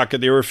in the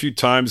pocket. There were a few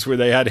times where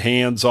they had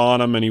hands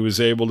on him and he was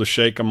able to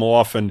shake them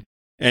off and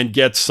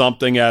get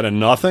something out of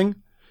nothing.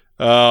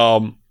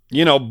 But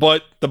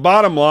the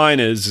bottom line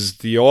is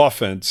the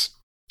offense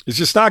It's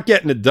just not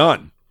getting it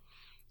done.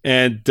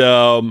 And,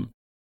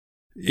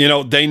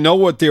 they know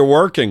what they're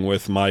working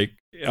with, Mike.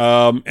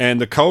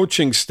 And the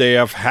coaching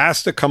staff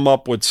has to come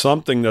up with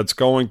something that's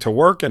going to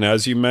work. And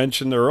as you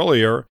mentioned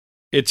earlier,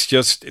 it's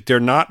just they're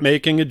not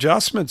making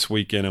adjustments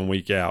week in and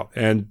week out.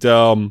 And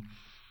well,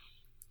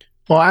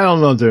 I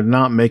don't know if they're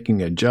not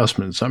making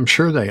adjustments. I'm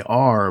sure they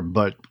are,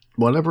 but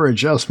whatever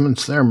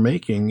adjustments they're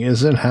making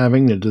isn't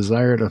having the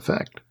desired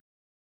effect.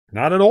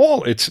 Not at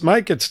all. It's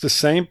Mike, it's the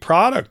same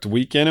product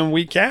week in and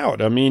week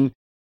out. I mean,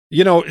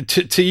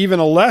 to even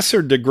a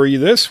lesser degree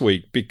this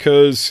week,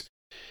 because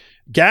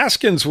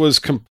Gaskins was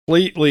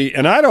completely,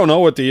 and I don't know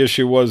what the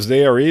issue was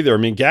there either. I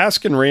mean,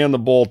 Gaskin ran the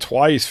ball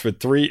twice for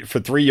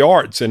 3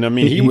 yards, and I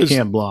mean he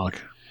can't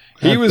block.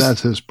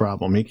 That's his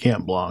problem. He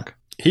can't block.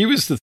 He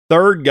was the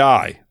third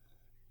guy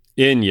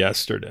in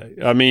yesterday.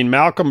 I mean,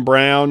 Malcolm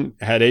Brown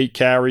had 8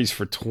 carries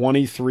for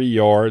 23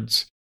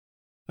 yards.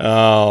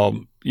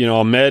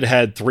 Ahmed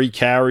had 3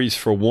 carries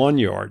for 1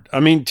 yard. I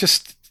mean,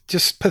 just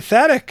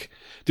pathetic.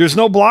 There's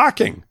no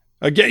blocking.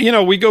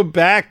 Again, we go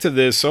back to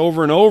this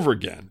over and over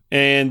again,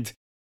 and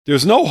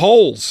there's no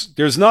holes.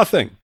 There's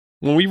nothing.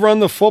 When we run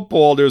the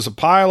football, there's a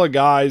pile of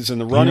guys, and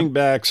the running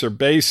backs are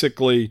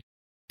basically,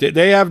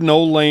 they have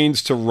no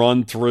lanes to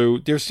run through.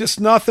 There's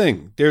just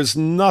nothing. There's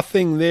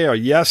nothing there.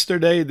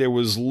 Yesterday, there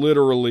was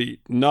literally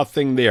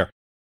nothing there.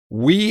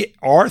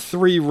 Our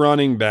 3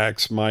 running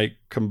backs, Mike,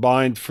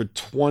 combined for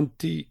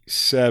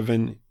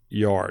 27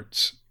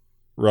 yards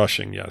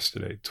rushing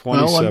yesterday.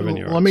 27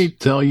 yards. Let me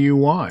tell you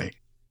why.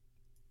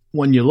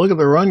 When you look at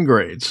the run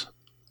grades,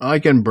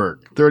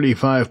 Eichenberg,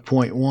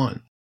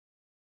 35.1.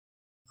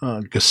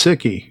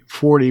 Gesicki,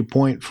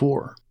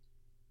 40.4.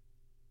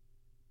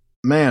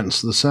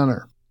 Mans, the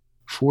center,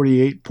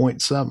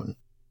 48.7.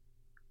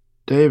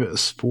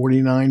 Davis,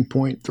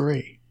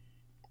 49.3.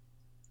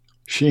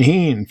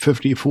 Shaheen,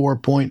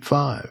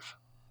 54.5.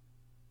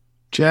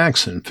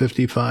 Jackson,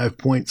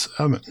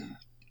 55.7.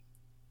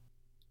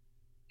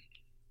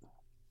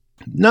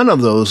 None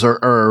of those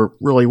are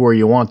really where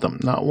you want them.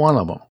 Not one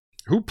of them.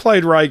 Who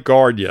played right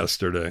guard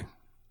yesterday?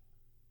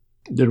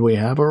 Did we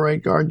have a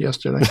right guard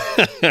yesterday?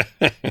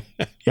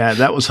 Yeah,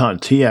 that was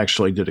Hunt. He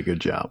actually did a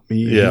good job.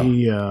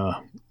 He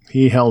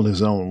held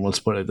his own. Let's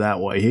put it that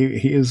way.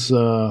 His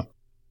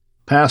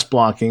pass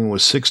blocking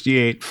was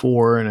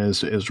 68.4, and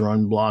his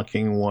run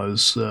blocking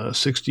was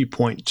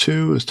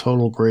 60.2. His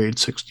total grade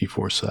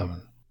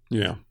 64.7.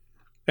 Yeah,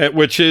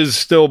 which is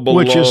still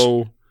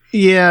below.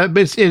 Yeah,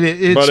 but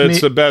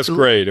it's the best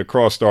grade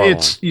across our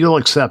line. You'll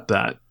accept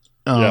that.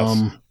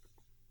 Yes.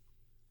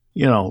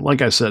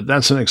 Like I said,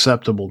 that's an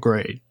acceptable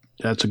grade.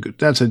 That's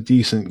a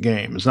decent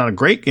game. It's not a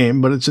great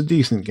game, but it's a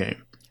decent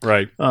game.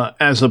 Right.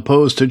 As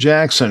opposed to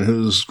Jackson,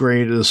 whose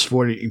grade is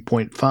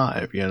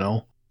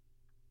 40.5,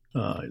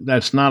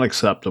 that's not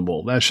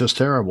acceptable. That's just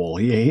terrible.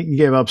 He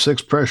gave up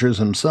 6 pressures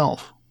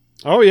himself.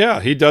 Oh, yeah.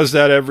 He does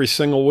that every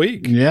single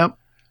week. Yep.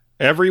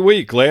 Every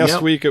week.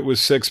 Last week it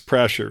was 6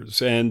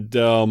 pressures.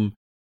 And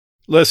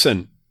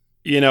listen,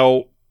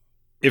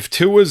 if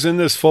Tua's in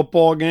this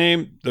football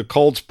game, the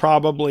Colts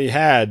probably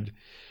had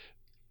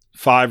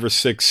 5 or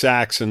 6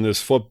 sacks in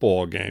this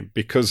football game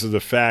because of the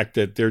fact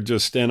that they're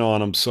just in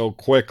on him so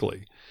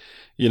quickly.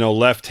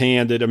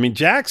 Left-handed. I mean,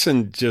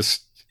 Jackson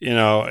just, we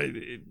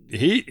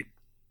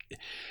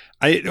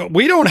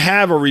don't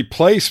have a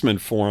replacement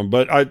for him,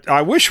 but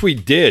I wish we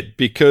did,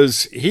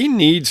 because he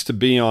needs to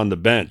be on the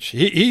bench.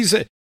 He's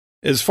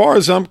as far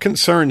as I'm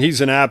concerned,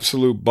 he's an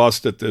absolute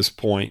bust at this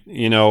point,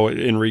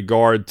 in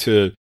regard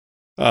to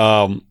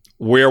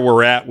where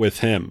we're at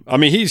with him. I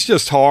mean, he's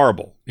just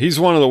horrible. He's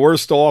one of the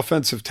worst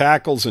offensive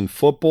tackles in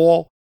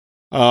football.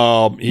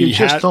 You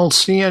don't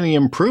see any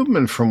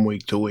improvement from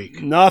week to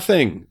week.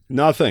 Nothing.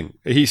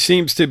 He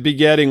seems to be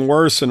getting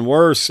worse and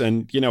worse,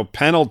 and,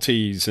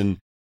 penalties, and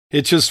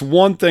it's just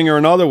one thing or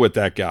another with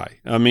that guy.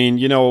 I mean,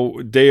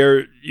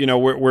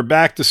 we're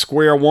back to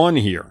square one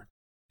here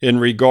in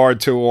regard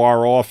to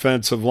our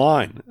offensive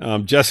line.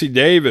 Jesse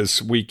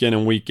Davis, week in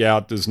and week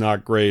out, does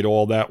not grade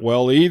all that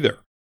well either.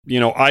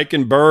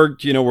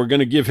 Eichenberg, we're going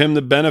to give him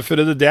the benefit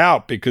of the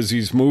doubt because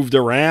he's moved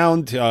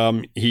around.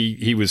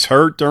 He was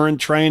hurt during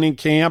training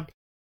camp.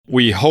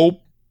 We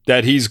hope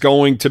that he's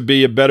going to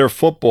be a better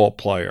football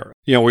player.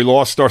 We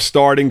lost our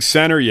starting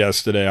center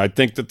yesterday. I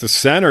think that the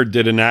center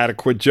did an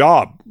adequate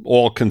job,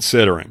 all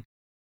considering.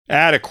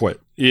 Adequate.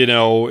 With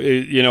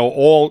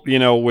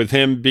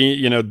him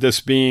being,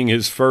 this being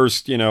his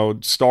first,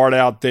 start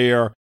out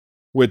there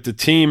with the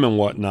team and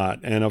whatnot.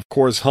 And of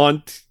course,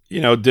 Hunt,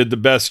 did the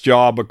best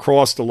job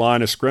across the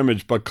line of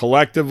scrimmage, but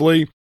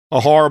collectively, a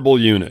horrible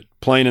unit,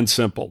 plain and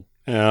simple.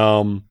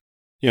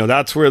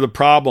 That's where the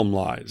problem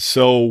lies.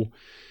 So,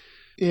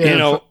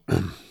 go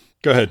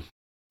ahead.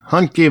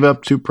 Hunt gave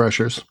up 2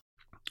 pressures.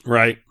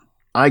 Right.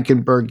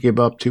 Eichenberg gave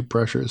up 2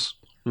 pressures.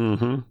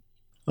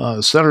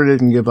 Mm-hmm. Center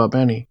didn't give up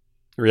any.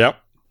 Yep.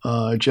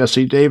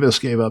 Jesse Davis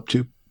gave up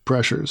 2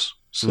 pressures.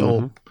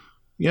 So,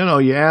 you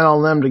add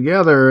all them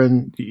together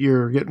and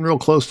you're getting real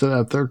close to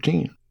that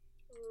 13.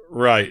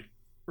 Right.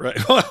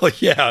 Well,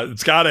 yeah,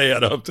 it's got to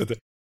add up to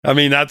I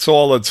mean, that's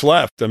all that's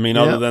left. I mean,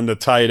 other than the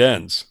tight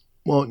ends.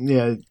 Well,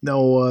 yeah,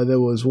 no, there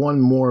was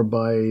one more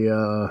by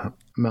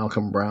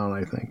Malcolm Brown,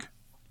 I think.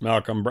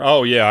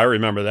 Oh, yeah, I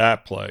remember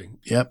that play.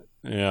 Yep.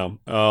 Yeah.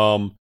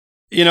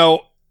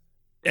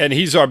 And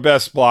he's our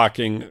best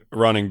blocking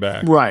running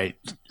back. Right.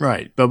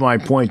 But my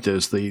point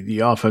is the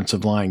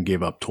offensive line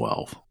gave up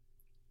 12.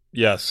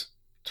 Yes,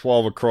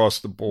 12 across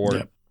the board.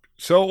 Yep.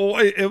 So,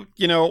 it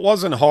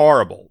wasn't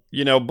horrible,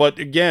 but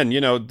again,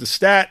 the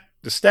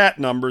stat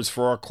numbers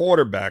for our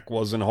quarterback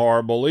wasn't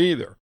horrible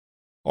either.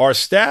 Our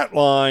stat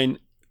line,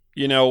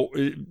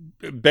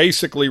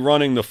 basically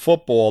running the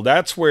football,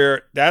 that's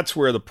where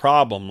the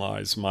problem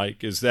lies,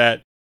 Mike, is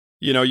that,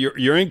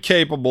 you're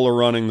incapable of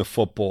running the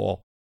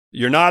football.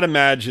 You're not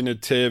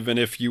imaginative, and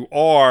if you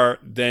are,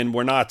 then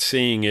we're not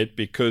seeing it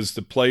because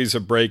the plays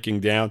are breaking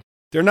down.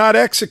 They're not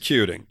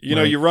executing.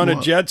 Right. You run a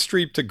jet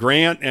sweep to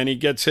Grant, and he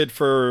gets hit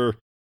for,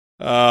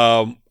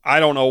 I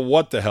don't know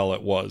what the hell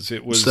it was.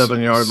 It was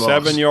 7-yard loss.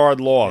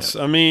 7-yard loss.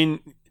 Yeah. I mean,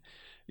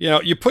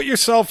 you put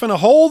yourself in a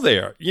hole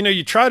there.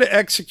 You try to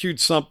execute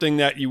something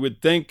that you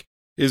would think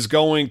is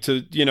going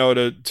to,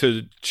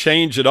 to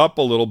change it up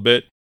a little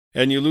bit,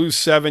 and you lose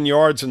 7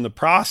 yards in the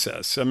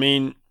process. I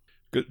mean,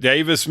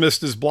 Davis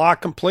missed his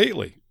block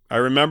completely. I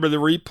remember the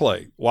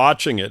replay,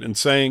 watching it and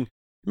saying,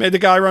 made the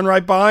guy run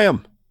right by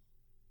him.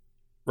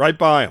 Right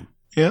by him.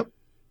 Yep.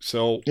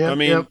 So, I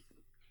mean,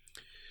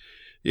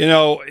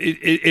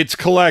 it's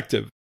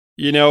collective.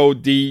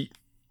 The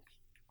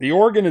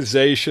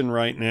organization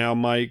right now,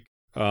 Mike,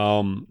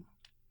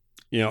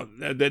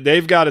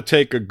 they've got to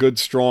take a good,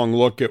 strong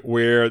look at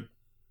where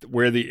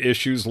the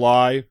issues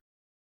lie.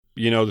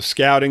 The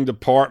scouting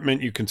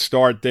department, you can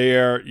start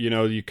there.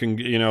 You can,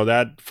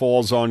 that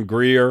falls on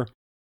Greer.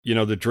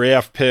 The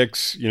draft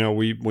picks,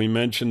 we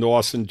mentioned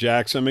Austin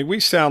Jackson. I mean, we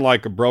sound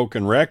like a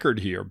broken record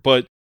here,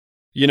 but,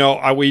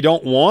 we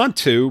don't want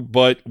to,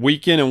 but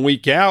week in and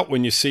week out,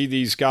 when you see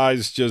these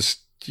guys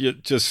just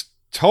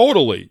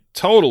totally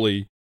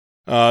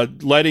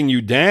letting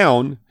you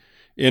down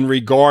in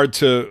regard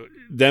to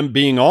them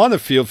being on the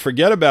field,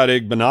 forget about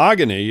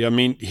Igbenogany. I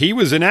mean, he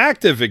was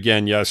inactive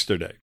again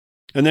yesterday.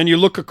 And then you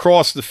look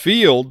across the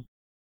field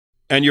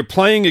and you're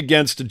playing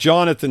against a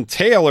Jonathan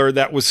Taylor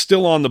that was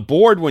still on the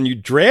board when you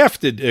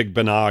drafted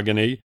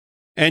Igbenogany,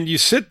 and you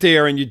sit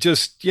there and you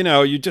just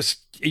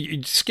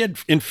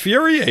get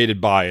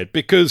infuriated by it,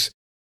 because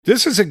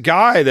this is a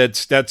guy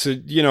that's a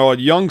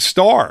young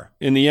star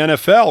in the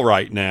NFL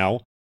right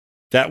now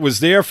that was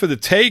there for the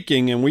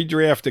taking, and we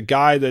draft a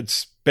guy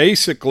that's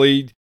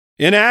basically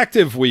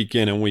inactive week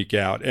in and week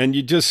out, and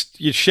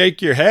you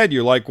shake your head.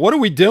 You're like, what are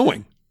we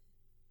doing?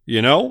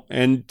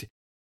 And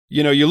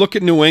you look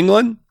at New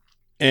England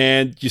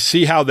and you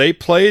see how they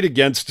played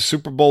against the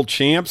Super Bowl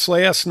champs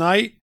last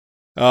night.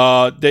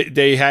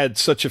 They had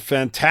such a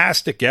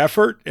fantastic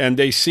effort, and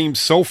they seem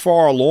so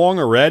far along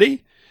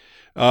already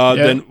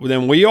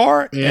than we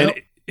are. Yep.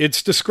 And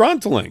it's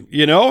disgruntling,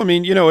 I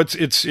mean,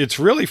 it's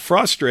really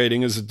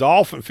frustrating as a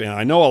Dolphin fan.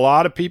 I know a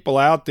lot of people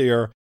out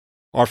there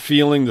are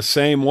feeling the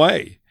same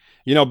way,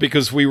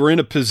 because we were in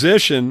a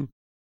position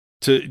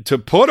to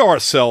put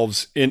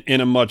ourselves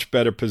in a much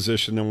better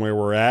position than where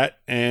we're at.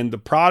 And the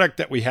product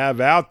that we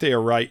have out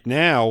there right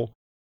now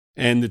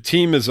and the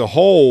team as a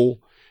whole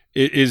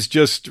is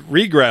just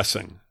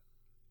regressing.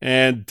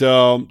 And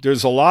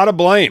there's a lot of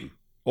blame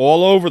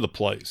all over the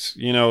place.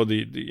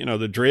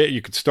 The draft,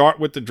 you could start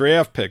with the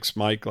draft picks,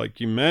 Mike, like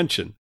you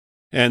mentioned,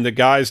 and the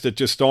guys that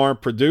just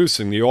aren't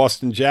producing, the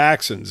Austin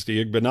Jacksons,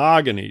 the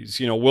Igbenogany's.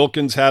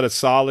 Wilkins had a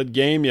solid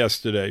game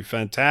yesterday.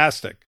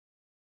 Fantastic.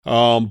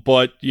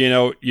 But,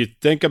 you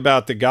think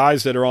about the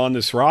guys that are on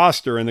this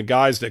roster and the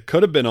guys that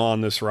could have been on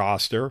this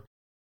roster,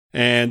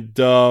 and,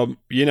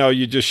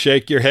 you just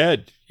shake your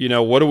head.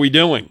 What are we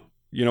doing?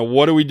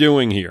 What are we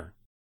doing here?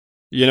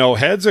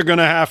 Heads are going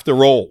to have to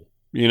roll.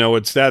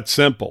 It's that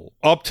simple.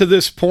 Up to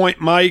this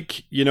point,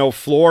 Mike,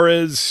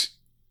 Flores,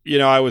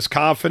 I was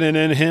confident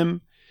in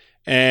him,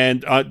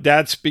 and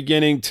that's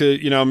beginning to,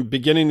 I'm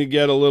beginning to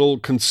get a little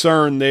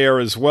concerned there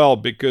as well,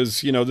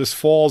 because, this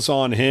falls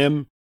on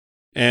him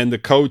and the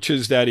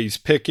coaches that he's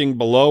picking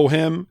below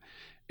him,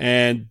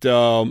 and,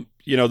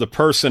 the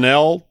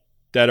personnel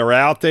that are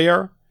out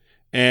there,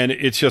 and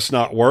it's just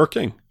not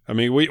working. I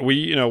mean,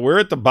 we're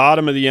at the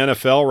bottom of the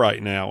NFL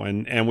right now,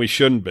 and we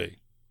shouldn't be.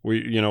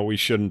 We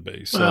shouldn't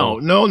be. So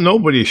no,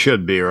 nobody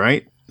should be,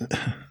 right?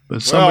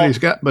 But somebody's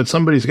got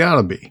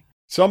to be.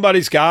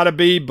 Somebody's got to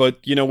be, but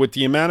with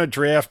the amount of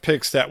draft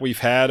picks that we've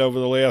had over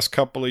the last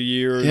couple of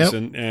years, yep,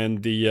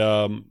 and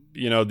the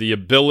the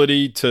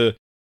ability to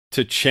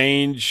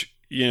change,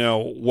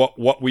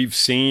 what we've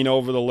seen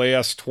over the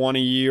last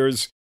 20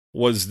 years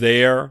was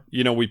there.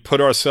 We put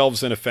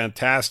ourselves in a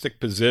fantastic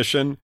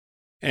position,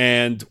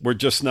 and we're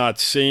just not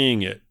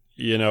seeing it.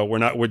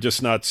 We're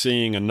just not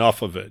seeing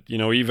enough of it.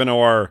 Even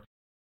our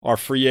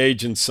free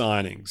agent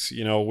signings,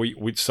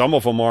 we some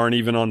of them aren't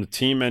even on the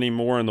team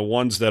anymore, and the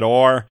ones that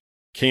are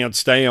can't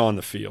stay on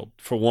the field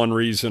for one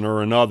reason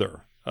or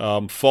another.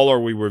 Fuller,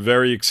 we were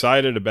very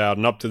excited about,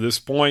 and up to this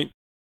point,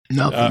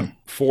 Nothing.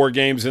 4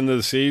 games into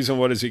the season,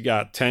 what has he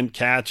got? 10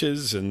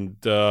 catches and,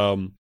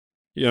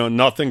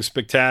 nothing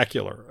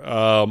spectacular.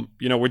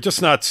 We're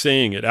just not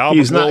seeing it.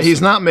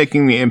 He's not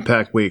making the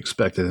impact we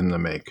expected him to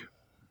make.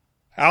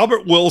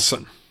 Albert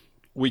Wilson,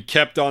 we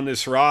kept on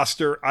this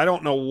roster. I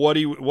don't know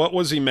what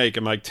was he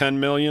making, like $10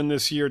 million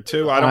this year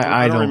too?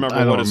 I don't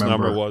remember what his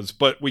number was,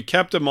 but we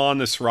kept him on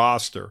this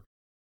roster.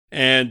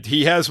 And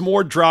he has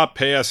more drop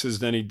passes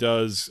than he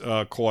does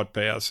caught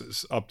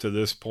passes up to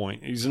this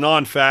point. He's a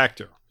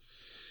non-factor.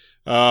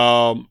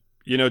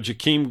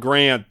 Jakeem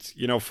Grant,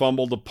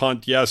 fumbled the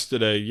punt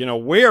yesterday.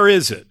 Where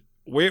is it?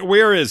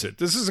 Where is it?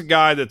 This is a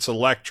guy that's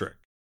electric,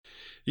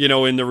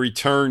 in the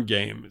return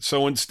game.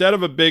 So instead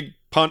of a big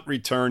punt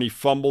return, he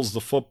fumbles the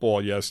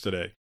football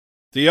yesterday.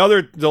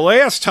 The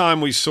last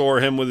time we saw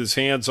him with his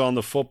hands on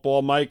the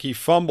football, Mike, he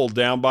fumbled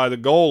down by the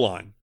goal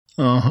line.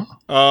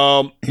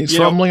 He's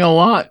fumbling a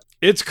lot.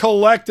 It's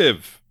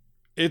collective.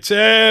 It's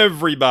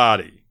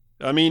everybody.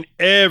 I mean,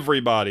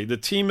 everybody. The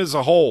team as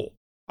a whole.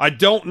 I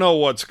don't know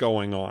what's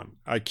going on.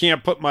 I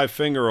can't put my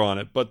finger on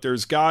it, but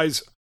there's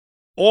guys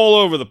all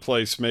over the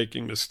place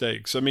making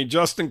mistakes. I mean,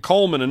 Justin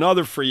Coleman,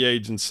 another free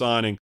agent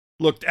signing,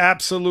 looked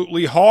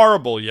absolutely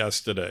horrible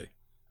yesterday.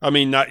 I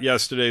mean, not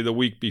yesterday, the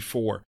week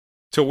before,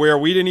 to where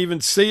we didn't even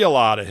see a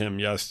lot of him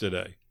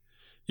yesterday.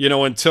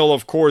 Until,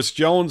 of course,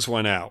 Jones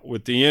went out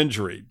with the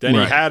injury. Then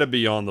He had to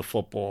be on the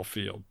football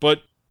field.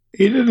 But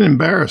he didn't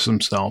embarrass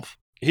himself.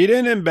 He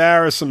didn't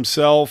embarrass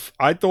himself.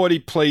 I thought he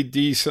played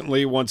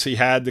decently once he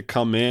had to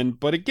come in.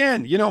 But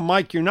again,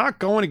 Mike, you're not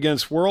going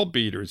against world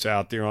beaters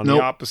out there on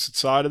the opposite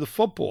side of the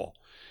football.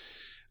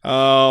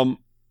 The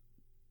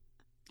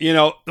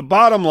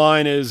bottom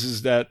line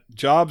is that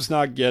job's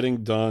not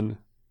getting done.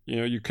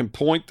 You can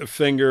point the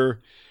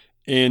finger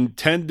in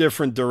 10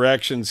 different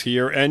directions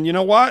here. And you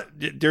know what?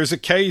 There's a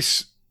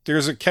case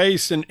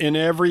in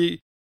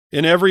every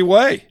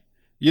way.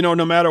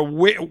 No matter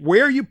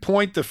where you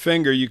point the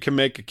finger, you can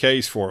make a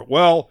case for it.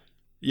 Well,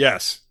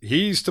 yes,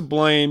 he's to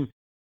blame.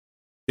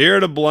 They're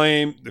to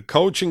blame. The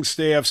coaching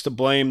staff's to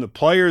blame. The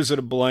players are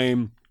to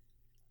blame.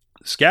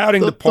 The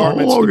scouting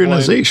department's the whole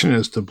organization to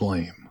blame. Is to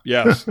blame.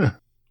 Yes.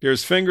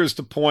 There's fingers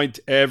to point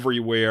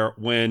everywhere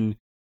when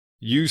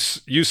you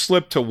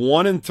slip to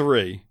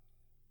 1-3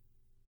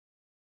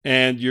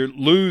 and you're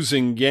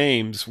losing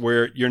games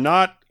where you're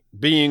not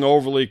being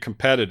overly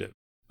competitive.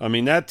 I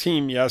mean, that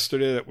team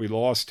yesterday that we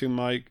lost to,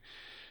 Mike,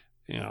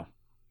 it's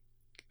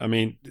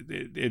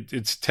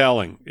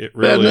telling. It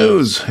really bad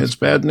news. Is. It's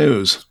bad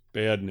news.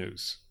 Bad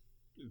news.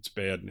 It's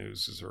bad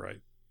news is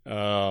right.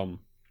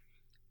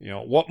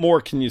 What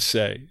more can you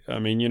say? I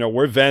mean,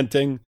 we're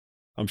venting.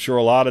 I'm sure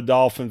a lot of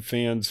Dolphin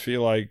fans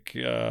feel like,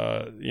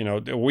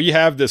 we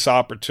have this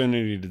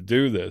opportunity to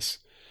do this.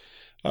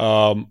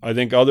 I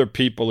think other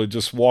people are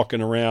just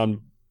walking around,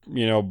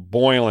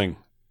 boiling,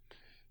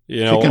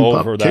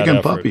 over that kicking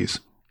effort. Puppies.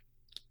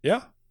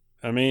 Yeah.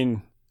 I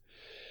mean,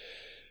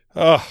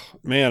 oh,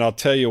 man, I'll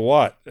tell you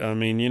what. I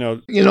mean,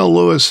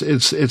 Lewis,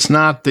 it's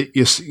not that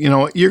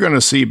you're going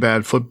to see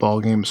bad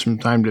football games from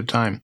time to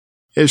time.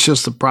 It's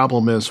just the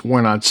problem is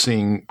we're not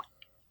seeing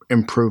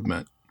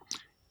improvement.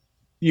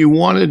 You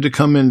wanted to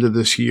come into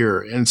this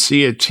year and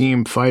see a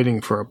team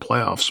fighting for a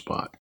playoff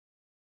spot.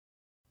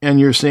 And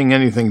you're seeing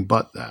anything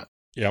but that.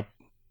 Yep.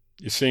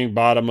 You're seeing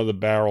bottom of the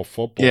barrel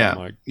football,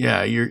 Mike.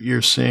 Yeah,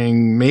 you're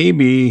seeing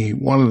maybe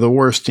one of the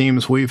worst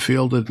teams we've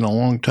fielded in a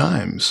long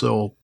time.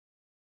 So,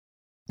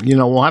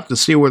 we'll have to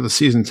see where the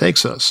season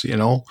takes us,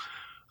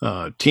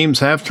 Teams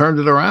have turned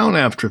it around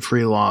after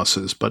 3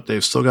 losses, but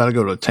they've still got to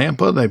go to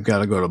Tampa. They've got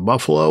to go to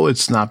Buffalo.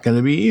 It's not going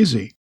to be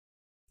easy.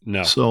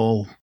 No.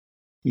 So,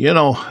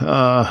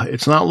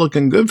 it's not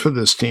looking good for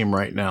this team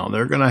right now.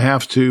 They're going to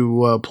have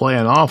to play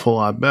an awful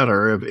lot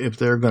better if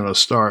they're going to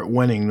start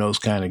winning those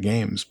kind of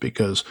games.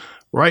 Because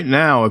right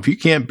now, if you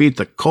can't beat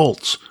the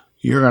Colts,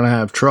 you're going to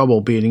have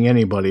trouble beating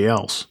anybody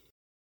else.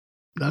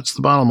 That's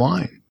the bottom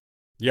line.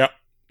 Yep.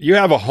 You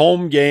have a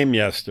home game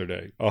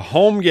yesterday. A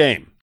home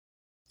game.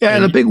 Yeah,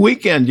 and a big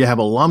weekend. You have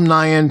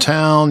alumni in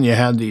town. You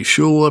had the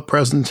Shula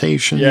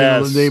presentation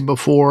the day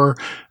before.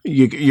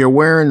 You're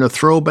wearing the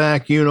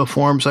throwback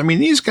uniforms. I mean,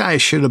 these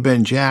guys should have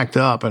been jacked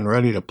up and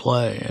ready to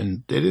play,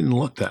 and they didn't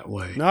look that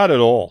way. Not at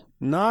all.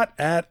 Not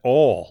at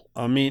all.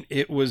 I mean,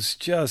 it was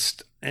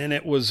just, and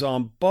it was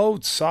on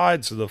both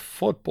sides of the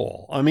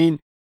football. I mean,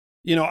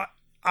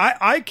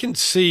 I can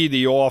see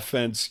the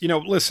offense.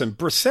 Listen,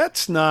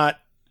 Brissett's not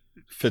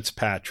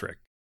Fitzpatrick.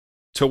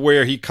 To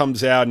where he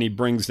comes out and he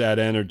brings that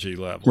energy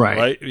level,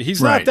 right? He's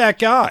not that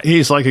guy.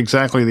 He's like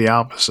exactly the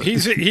opposite.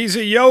 He's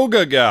a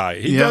yoga guy.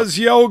 He does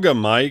yoga,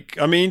 Mike.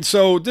 I mean,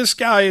 so this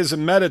guy is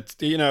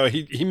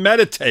he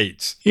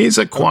meditates. He's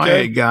a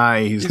quiet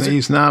guy.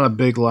 He's not a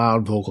big,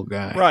 loud, vocal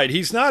guy. Right.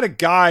 He's not a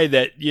guy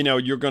that,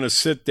 you're going to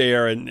sit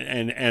there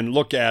and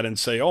look at and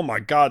say, oh my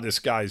God, this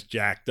guy's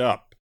jacked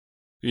up,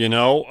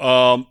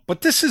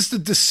 but this is the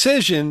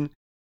decision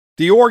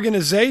the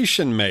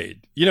organization made.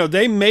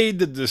 They made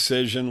the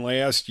decision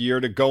last year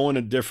to go in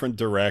a different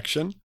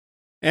direction,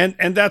 and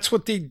that's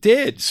what they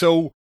did.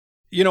 So,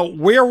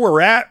 where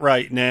we're at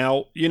right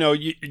now,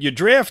 you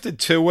drafted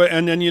Tua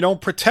and then you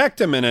don't protect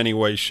him in any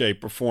way,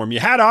 shape, or form. You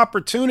had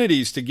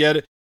opportunities to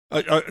get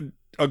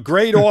a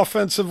great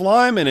offensive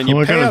lineman, and you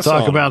We're going pass to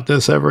talk on him. about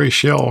this every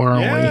show,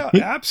 aren't we?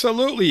 Yeah,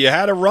 absolutely. You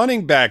had a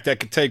running back that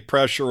could take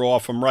pressure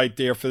off him right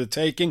there for the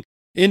taking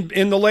in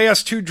the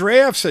last 2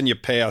 drafts, and you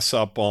pass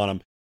up on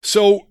him.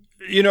 So,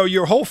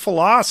 your whole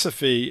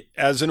philosophy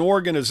as an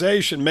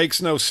organization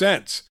makes no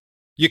sense.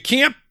 You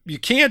can't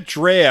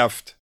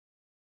draft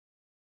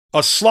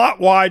a slot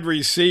wide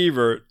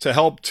receiver to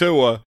help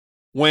Tua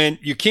when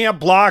you can't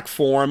block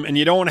for him and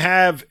you don't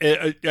have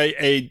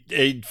a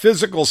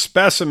physical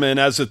specimen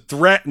as a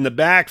threat in the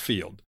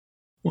backfield.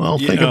 Well,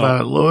 think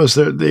about it, Lewis.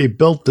 They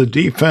built the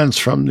defense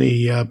from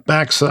the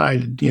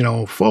backside,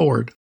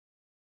 forward,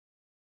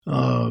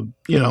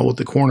 with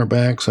the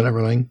cornerbacks and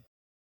everything.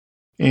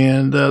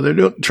 And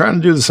they're trying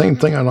to do the same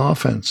thing on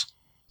offense.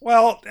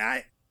 Well,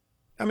 I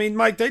mean,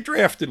 Mike, they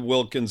drafted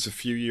Wilkins a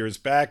few years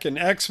back, and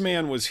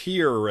X-Man was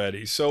here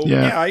already. So,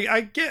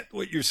 I get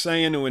what you're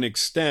saying to an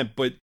extent,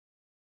 but,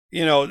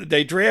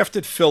 they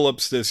drafted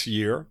Phillips this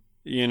year,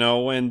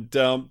 and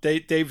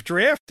they've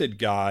drafted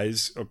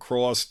guys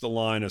across the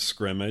line of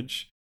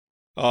scrimmage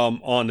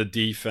on the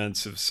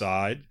defensive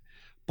side.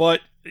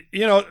 But,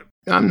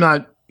 I'm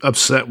not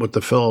upset with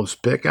the Phillips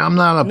pick. I'm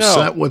not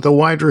upset with the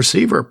wide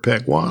receiver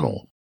pick,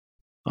 Waddle.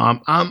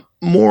 I'm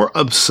more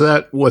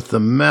upset with the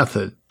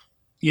method.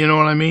 You know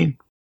what I mean?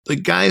 The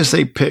guys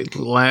they picked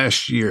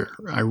last year,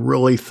 I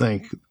really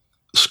think,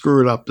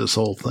 screwed up this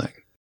whole thing.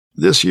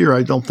 This year,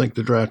 I don't think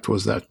the draft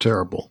was that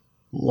terrible.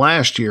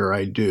 Last year,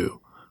 I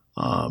do,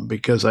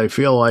 because I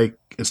feel like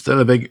instead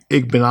of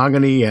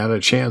Igbenogany, you had a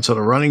chance at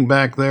a running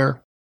back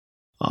there.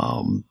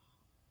 I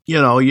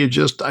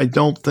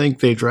don't think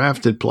they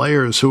drafted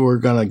players who are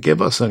going to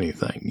give us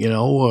anything. You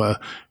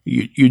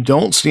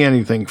don't see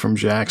anything from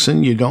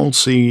Jackson. You don't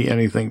see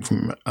anything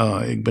from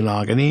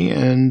Igbenogany,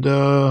 and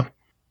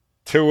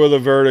 2 of the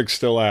verdict's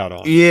still out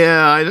on.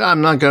 Yeah, I'm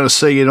not going to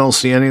say you don't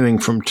see anything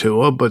from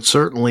Tua, but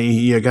certainly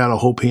you got to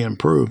hope he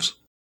improves.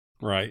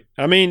 Right.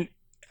 I mean,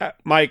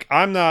 Mike,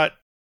 I'm not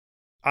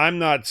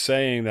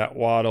saying that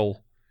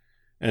Waddle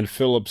and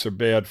Phillips are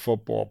bad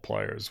football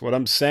players. What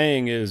I'm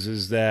saying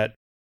is that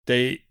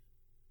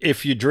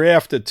if you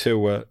draft a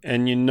Tua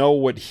and you know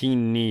what he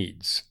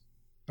needs,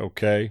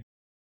 okay?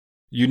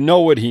 You know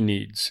what he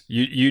needs.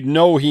 You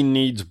know he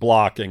needs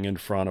blocking in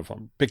front of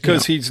him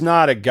because he's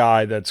not a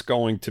guy that's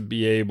going to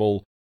be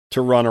able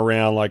to run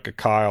around like a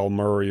Kyle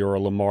Murray or a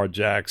Lamar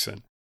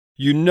Jackson.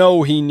 You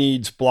know he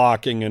needs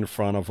blocking in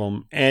front of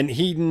him, and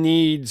he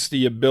needs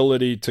the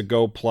ability to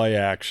go play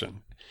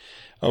action.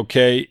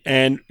 Okay?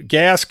 And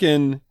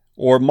Gaskin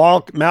or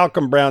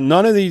Malcolm Brown,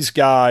 none of these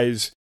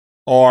guys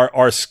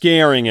are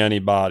scaring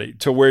anybody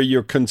to where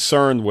you're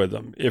concerned with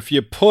them. If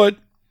you put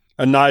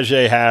a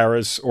Najee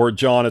Harris or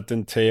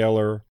Jonathan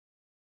Taylor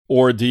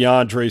or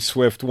DeAndre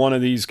Swift, one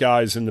of these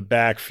guys in the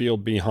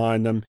backfield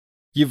behind them,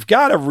 you've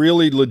got a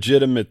really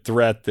legitimate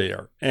threat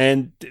there.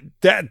 And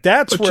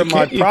that's where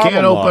my problem lies. You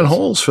can't open lies.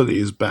 holes for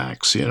these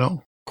backs,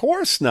 Of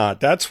course not.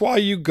 That's why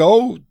you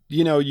go,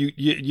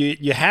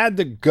 you had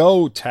to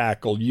go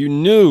tackle. You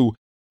knew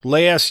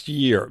last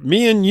year,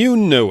 me and you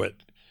knew it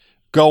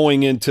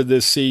going into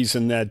this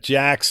season that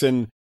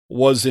Jackson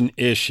was an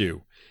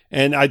issue.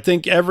 And I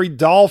think every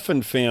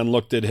Dolphin fan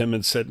looked at him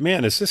and said,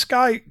 man, is this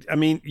guy, I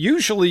mean,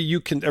 usually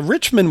you can,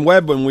 Richmond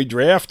Webb, when we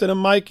drafted him,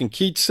 Mike, and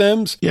Keith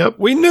Sims,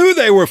 we knew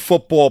they were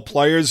football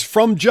players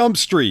from Jump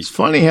Street. It's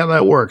funny how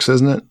that works,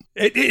 isn't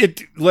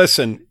it?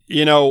 Listen,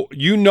 you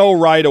know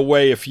right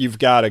away if you've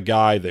got a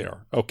guy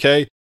there,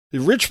 okay?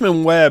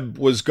 Richmond Webb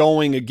was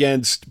going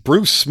against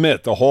Bruce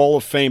Smith, the Hall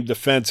of Fame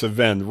defensive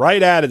end,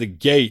 right out of the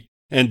gate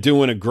and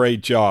doing a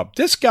great job.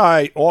 This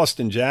guy,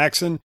 Austin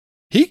Jackson,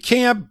 he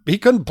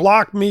couldn't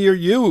block me or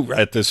you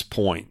at this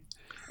point.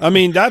 I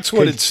mean, that's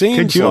what it seems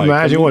like. Could you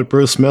imagine what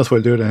Bruce Smith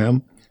would do to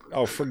him?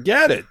 Oh,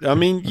 forget it. I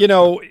mean,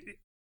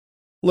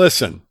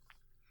 listen.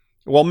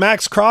 Well,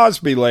 Max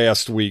Crosby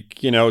last week,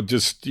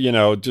 just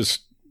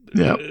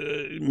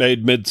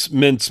made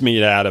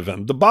mincemeat out of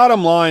him. The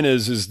bottom line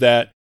is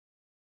that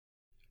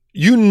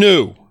you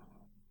knew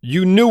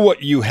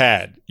what you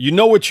had. You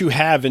know what you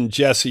have in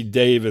Jesse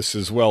Davis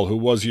as well, who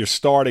was your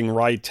starting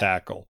right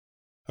tackle.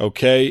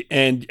 Okay,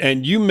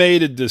 and you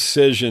made a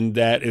decision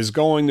that is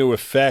going to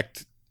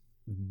affect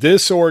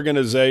this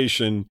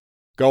organization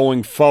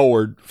going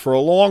forward for a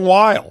long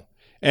while.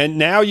 And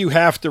now you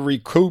have to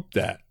recoup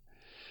that,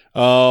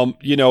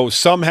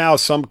 somehow,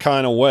 some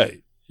kind of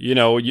way.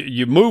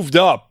 You moved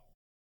up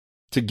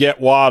to get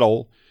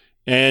Waddle,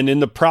 and in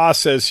the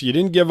process, you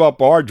didn't give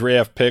up our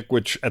draft pick,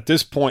 which at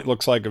this point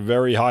looks like a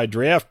very high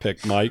draft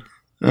pick, Mike.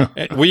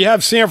 We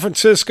have San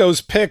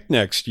Francisco's pick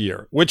next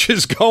year, which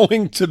is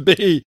going to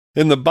be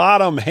in the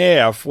bottom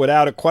half,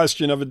 without a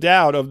question of a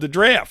doubt, of the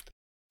draft.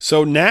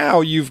 So now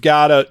you've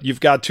got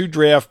 2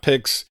 draft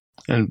picks.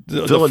 And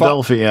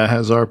Philadelphia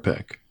has our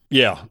pick.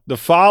 Yeah. The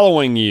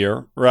following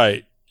year,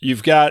 right,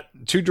 you've got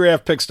 2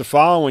 draft picks the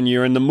following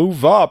year, and the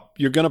move up,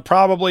 you're going to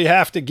probably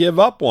have to give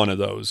up one of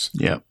those.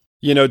 Yeah.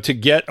 to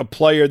get a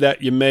player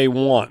that you may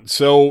want.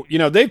 So,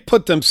 they've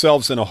put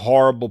themselves in a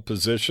horrible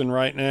position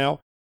right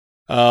now.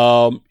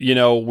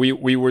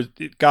 We were,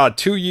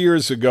 2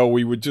 years ago,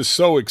 we were just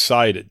so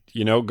excited,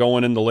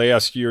 going into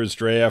last year's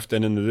draft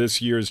and into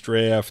this year's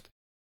draft.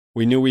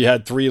 We knew we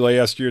had 3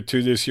 last year,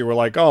 2 this year. We're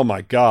like, oh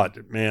my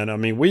God, man. I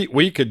mean,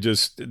 we could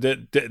just,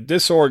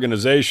 this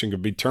organization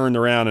could be turned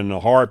around in a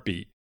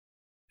heartbeat.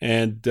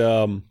 And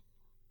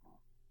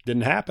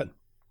didn't happen,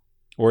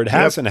 or it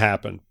hasn't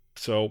happened.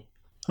 So,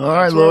 all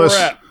right, Lewis,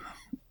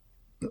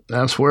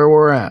 that's where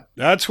we're at.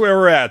 That's where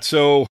we're at.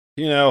 So,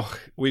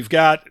 we've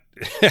got,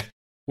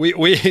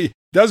 we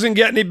doesn't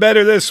get any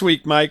better this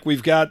week, Mike.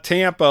 We've got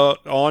Tampa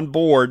on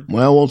board.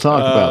 Well, we'll talk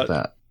about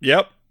that.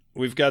 Yep.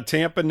 We've got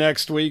Tampa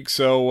next week.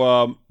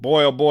 So,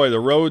 boy, oh boy, the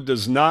road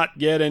does not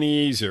get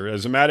any easier.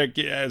 As a matter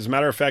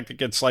of fact, it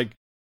gets like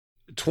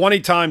 20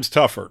 times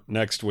tougher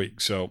next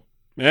week. So,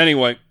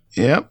 anyway.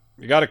 Yep.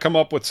 You got to come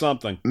up with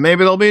something.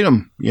 Maybe they'll beat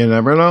them. You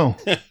never know.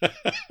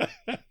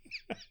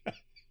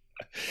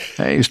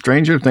 Hey,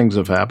 stranger things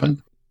have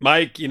happened.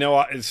 Mike,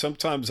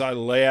 sometimes I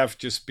laugh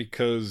just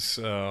because,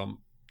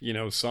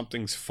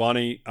 something's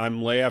funny.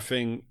 I'm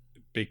laughing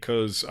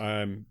because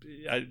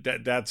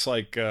that's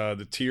like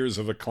the tears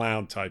of a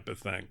clown type of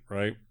thing,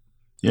 right?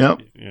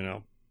 Yep.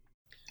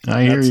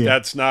 I hear you.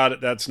 That's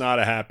not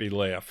a happy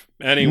laugh.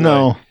 Anyway.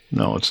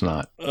 No, it's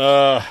not.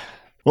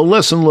 Well,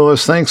 listen,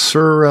 Lewis, thanks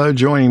for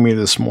joining me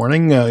this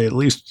morning. At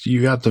least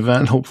you got the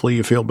vent. Hopefully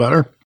you feel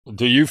better.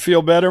 Do you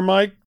feel better,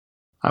 Mike?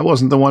 I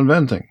wasn't the one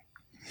venting.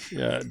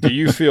 Yeah. Do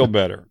you feel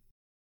better?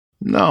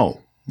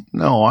 No,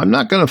 I'm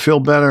not going to feel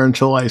better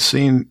until I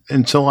see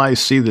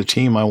the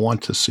team I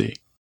want to see.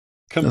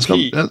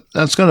 Compete.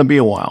 That's going to be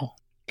a while.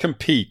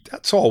 Compete.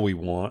 That's all we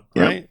want,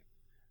 right? Yep.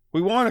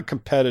 We want a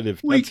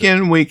competitive. Week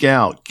in, week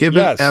out. Give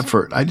it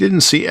effort. I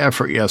didn't see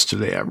effort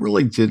yesterday. I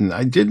really didn't.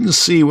 I didn't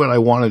see what I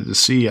wanted to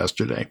see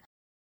yesterday.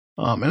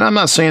 And I'm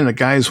not saying the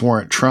guys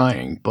weren't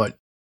trying, but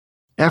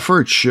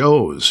effort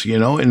shows,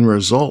 in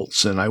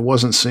results. And I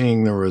wasn't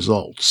seeing the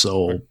results.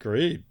 So,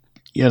 agreed.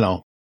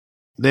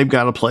 They've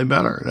got to play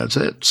better. That's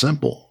it.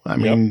 Simple. I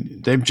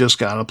mean, they've just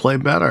got to play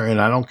better. And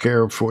I don't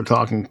care if we're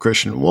talking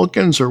Christian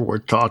Wilkins or we're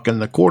talking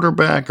the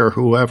quarterback or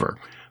whoever.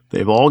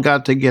 They've all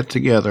got to get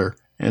together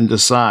and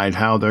decide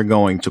how they're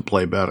going to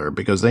play better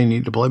because they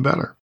need to play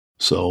better.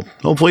 So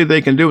hopefully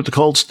they can do what the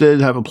Colts did,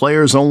 have a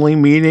players-only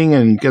meeting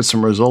and get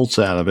some results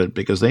out of it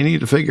because they need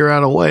to figure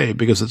out a way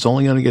because it's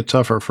only going to get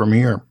tougher from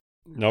here.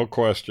 No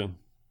question.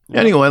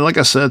 Anyway, like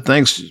I said,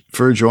 thanks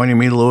for joining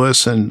me,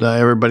 Lewis, and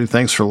everybody,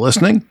 thanks for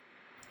listening.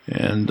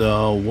 And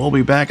we'll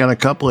be back in a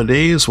couple of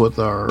days with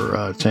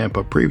our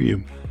Tampa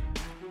preview.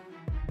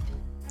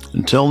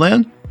 Until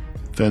then,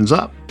 fins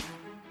up.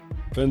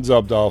 Fins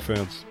up,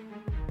 Dolphins.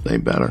 They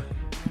better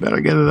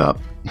get it up.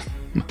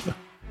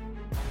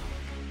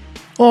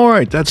 All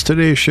right, that's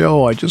today's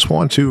show. I just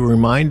want to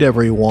remind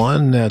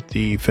everyone that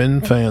the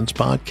FinFans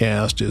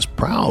podcast is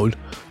proud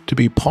to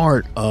be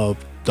part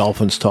of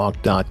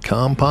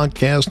DolphinsTalk.com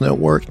podcast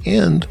network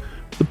and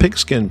the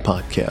Pigskin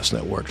Podcast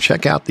Network.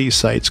 Check out these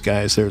sites,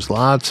 guys. There's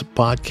lots of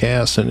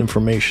podcasts and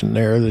information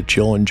there that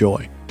you'll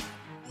enjoy.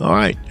 All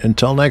right,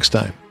 until next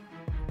time,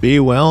 be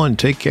well and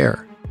take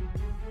care.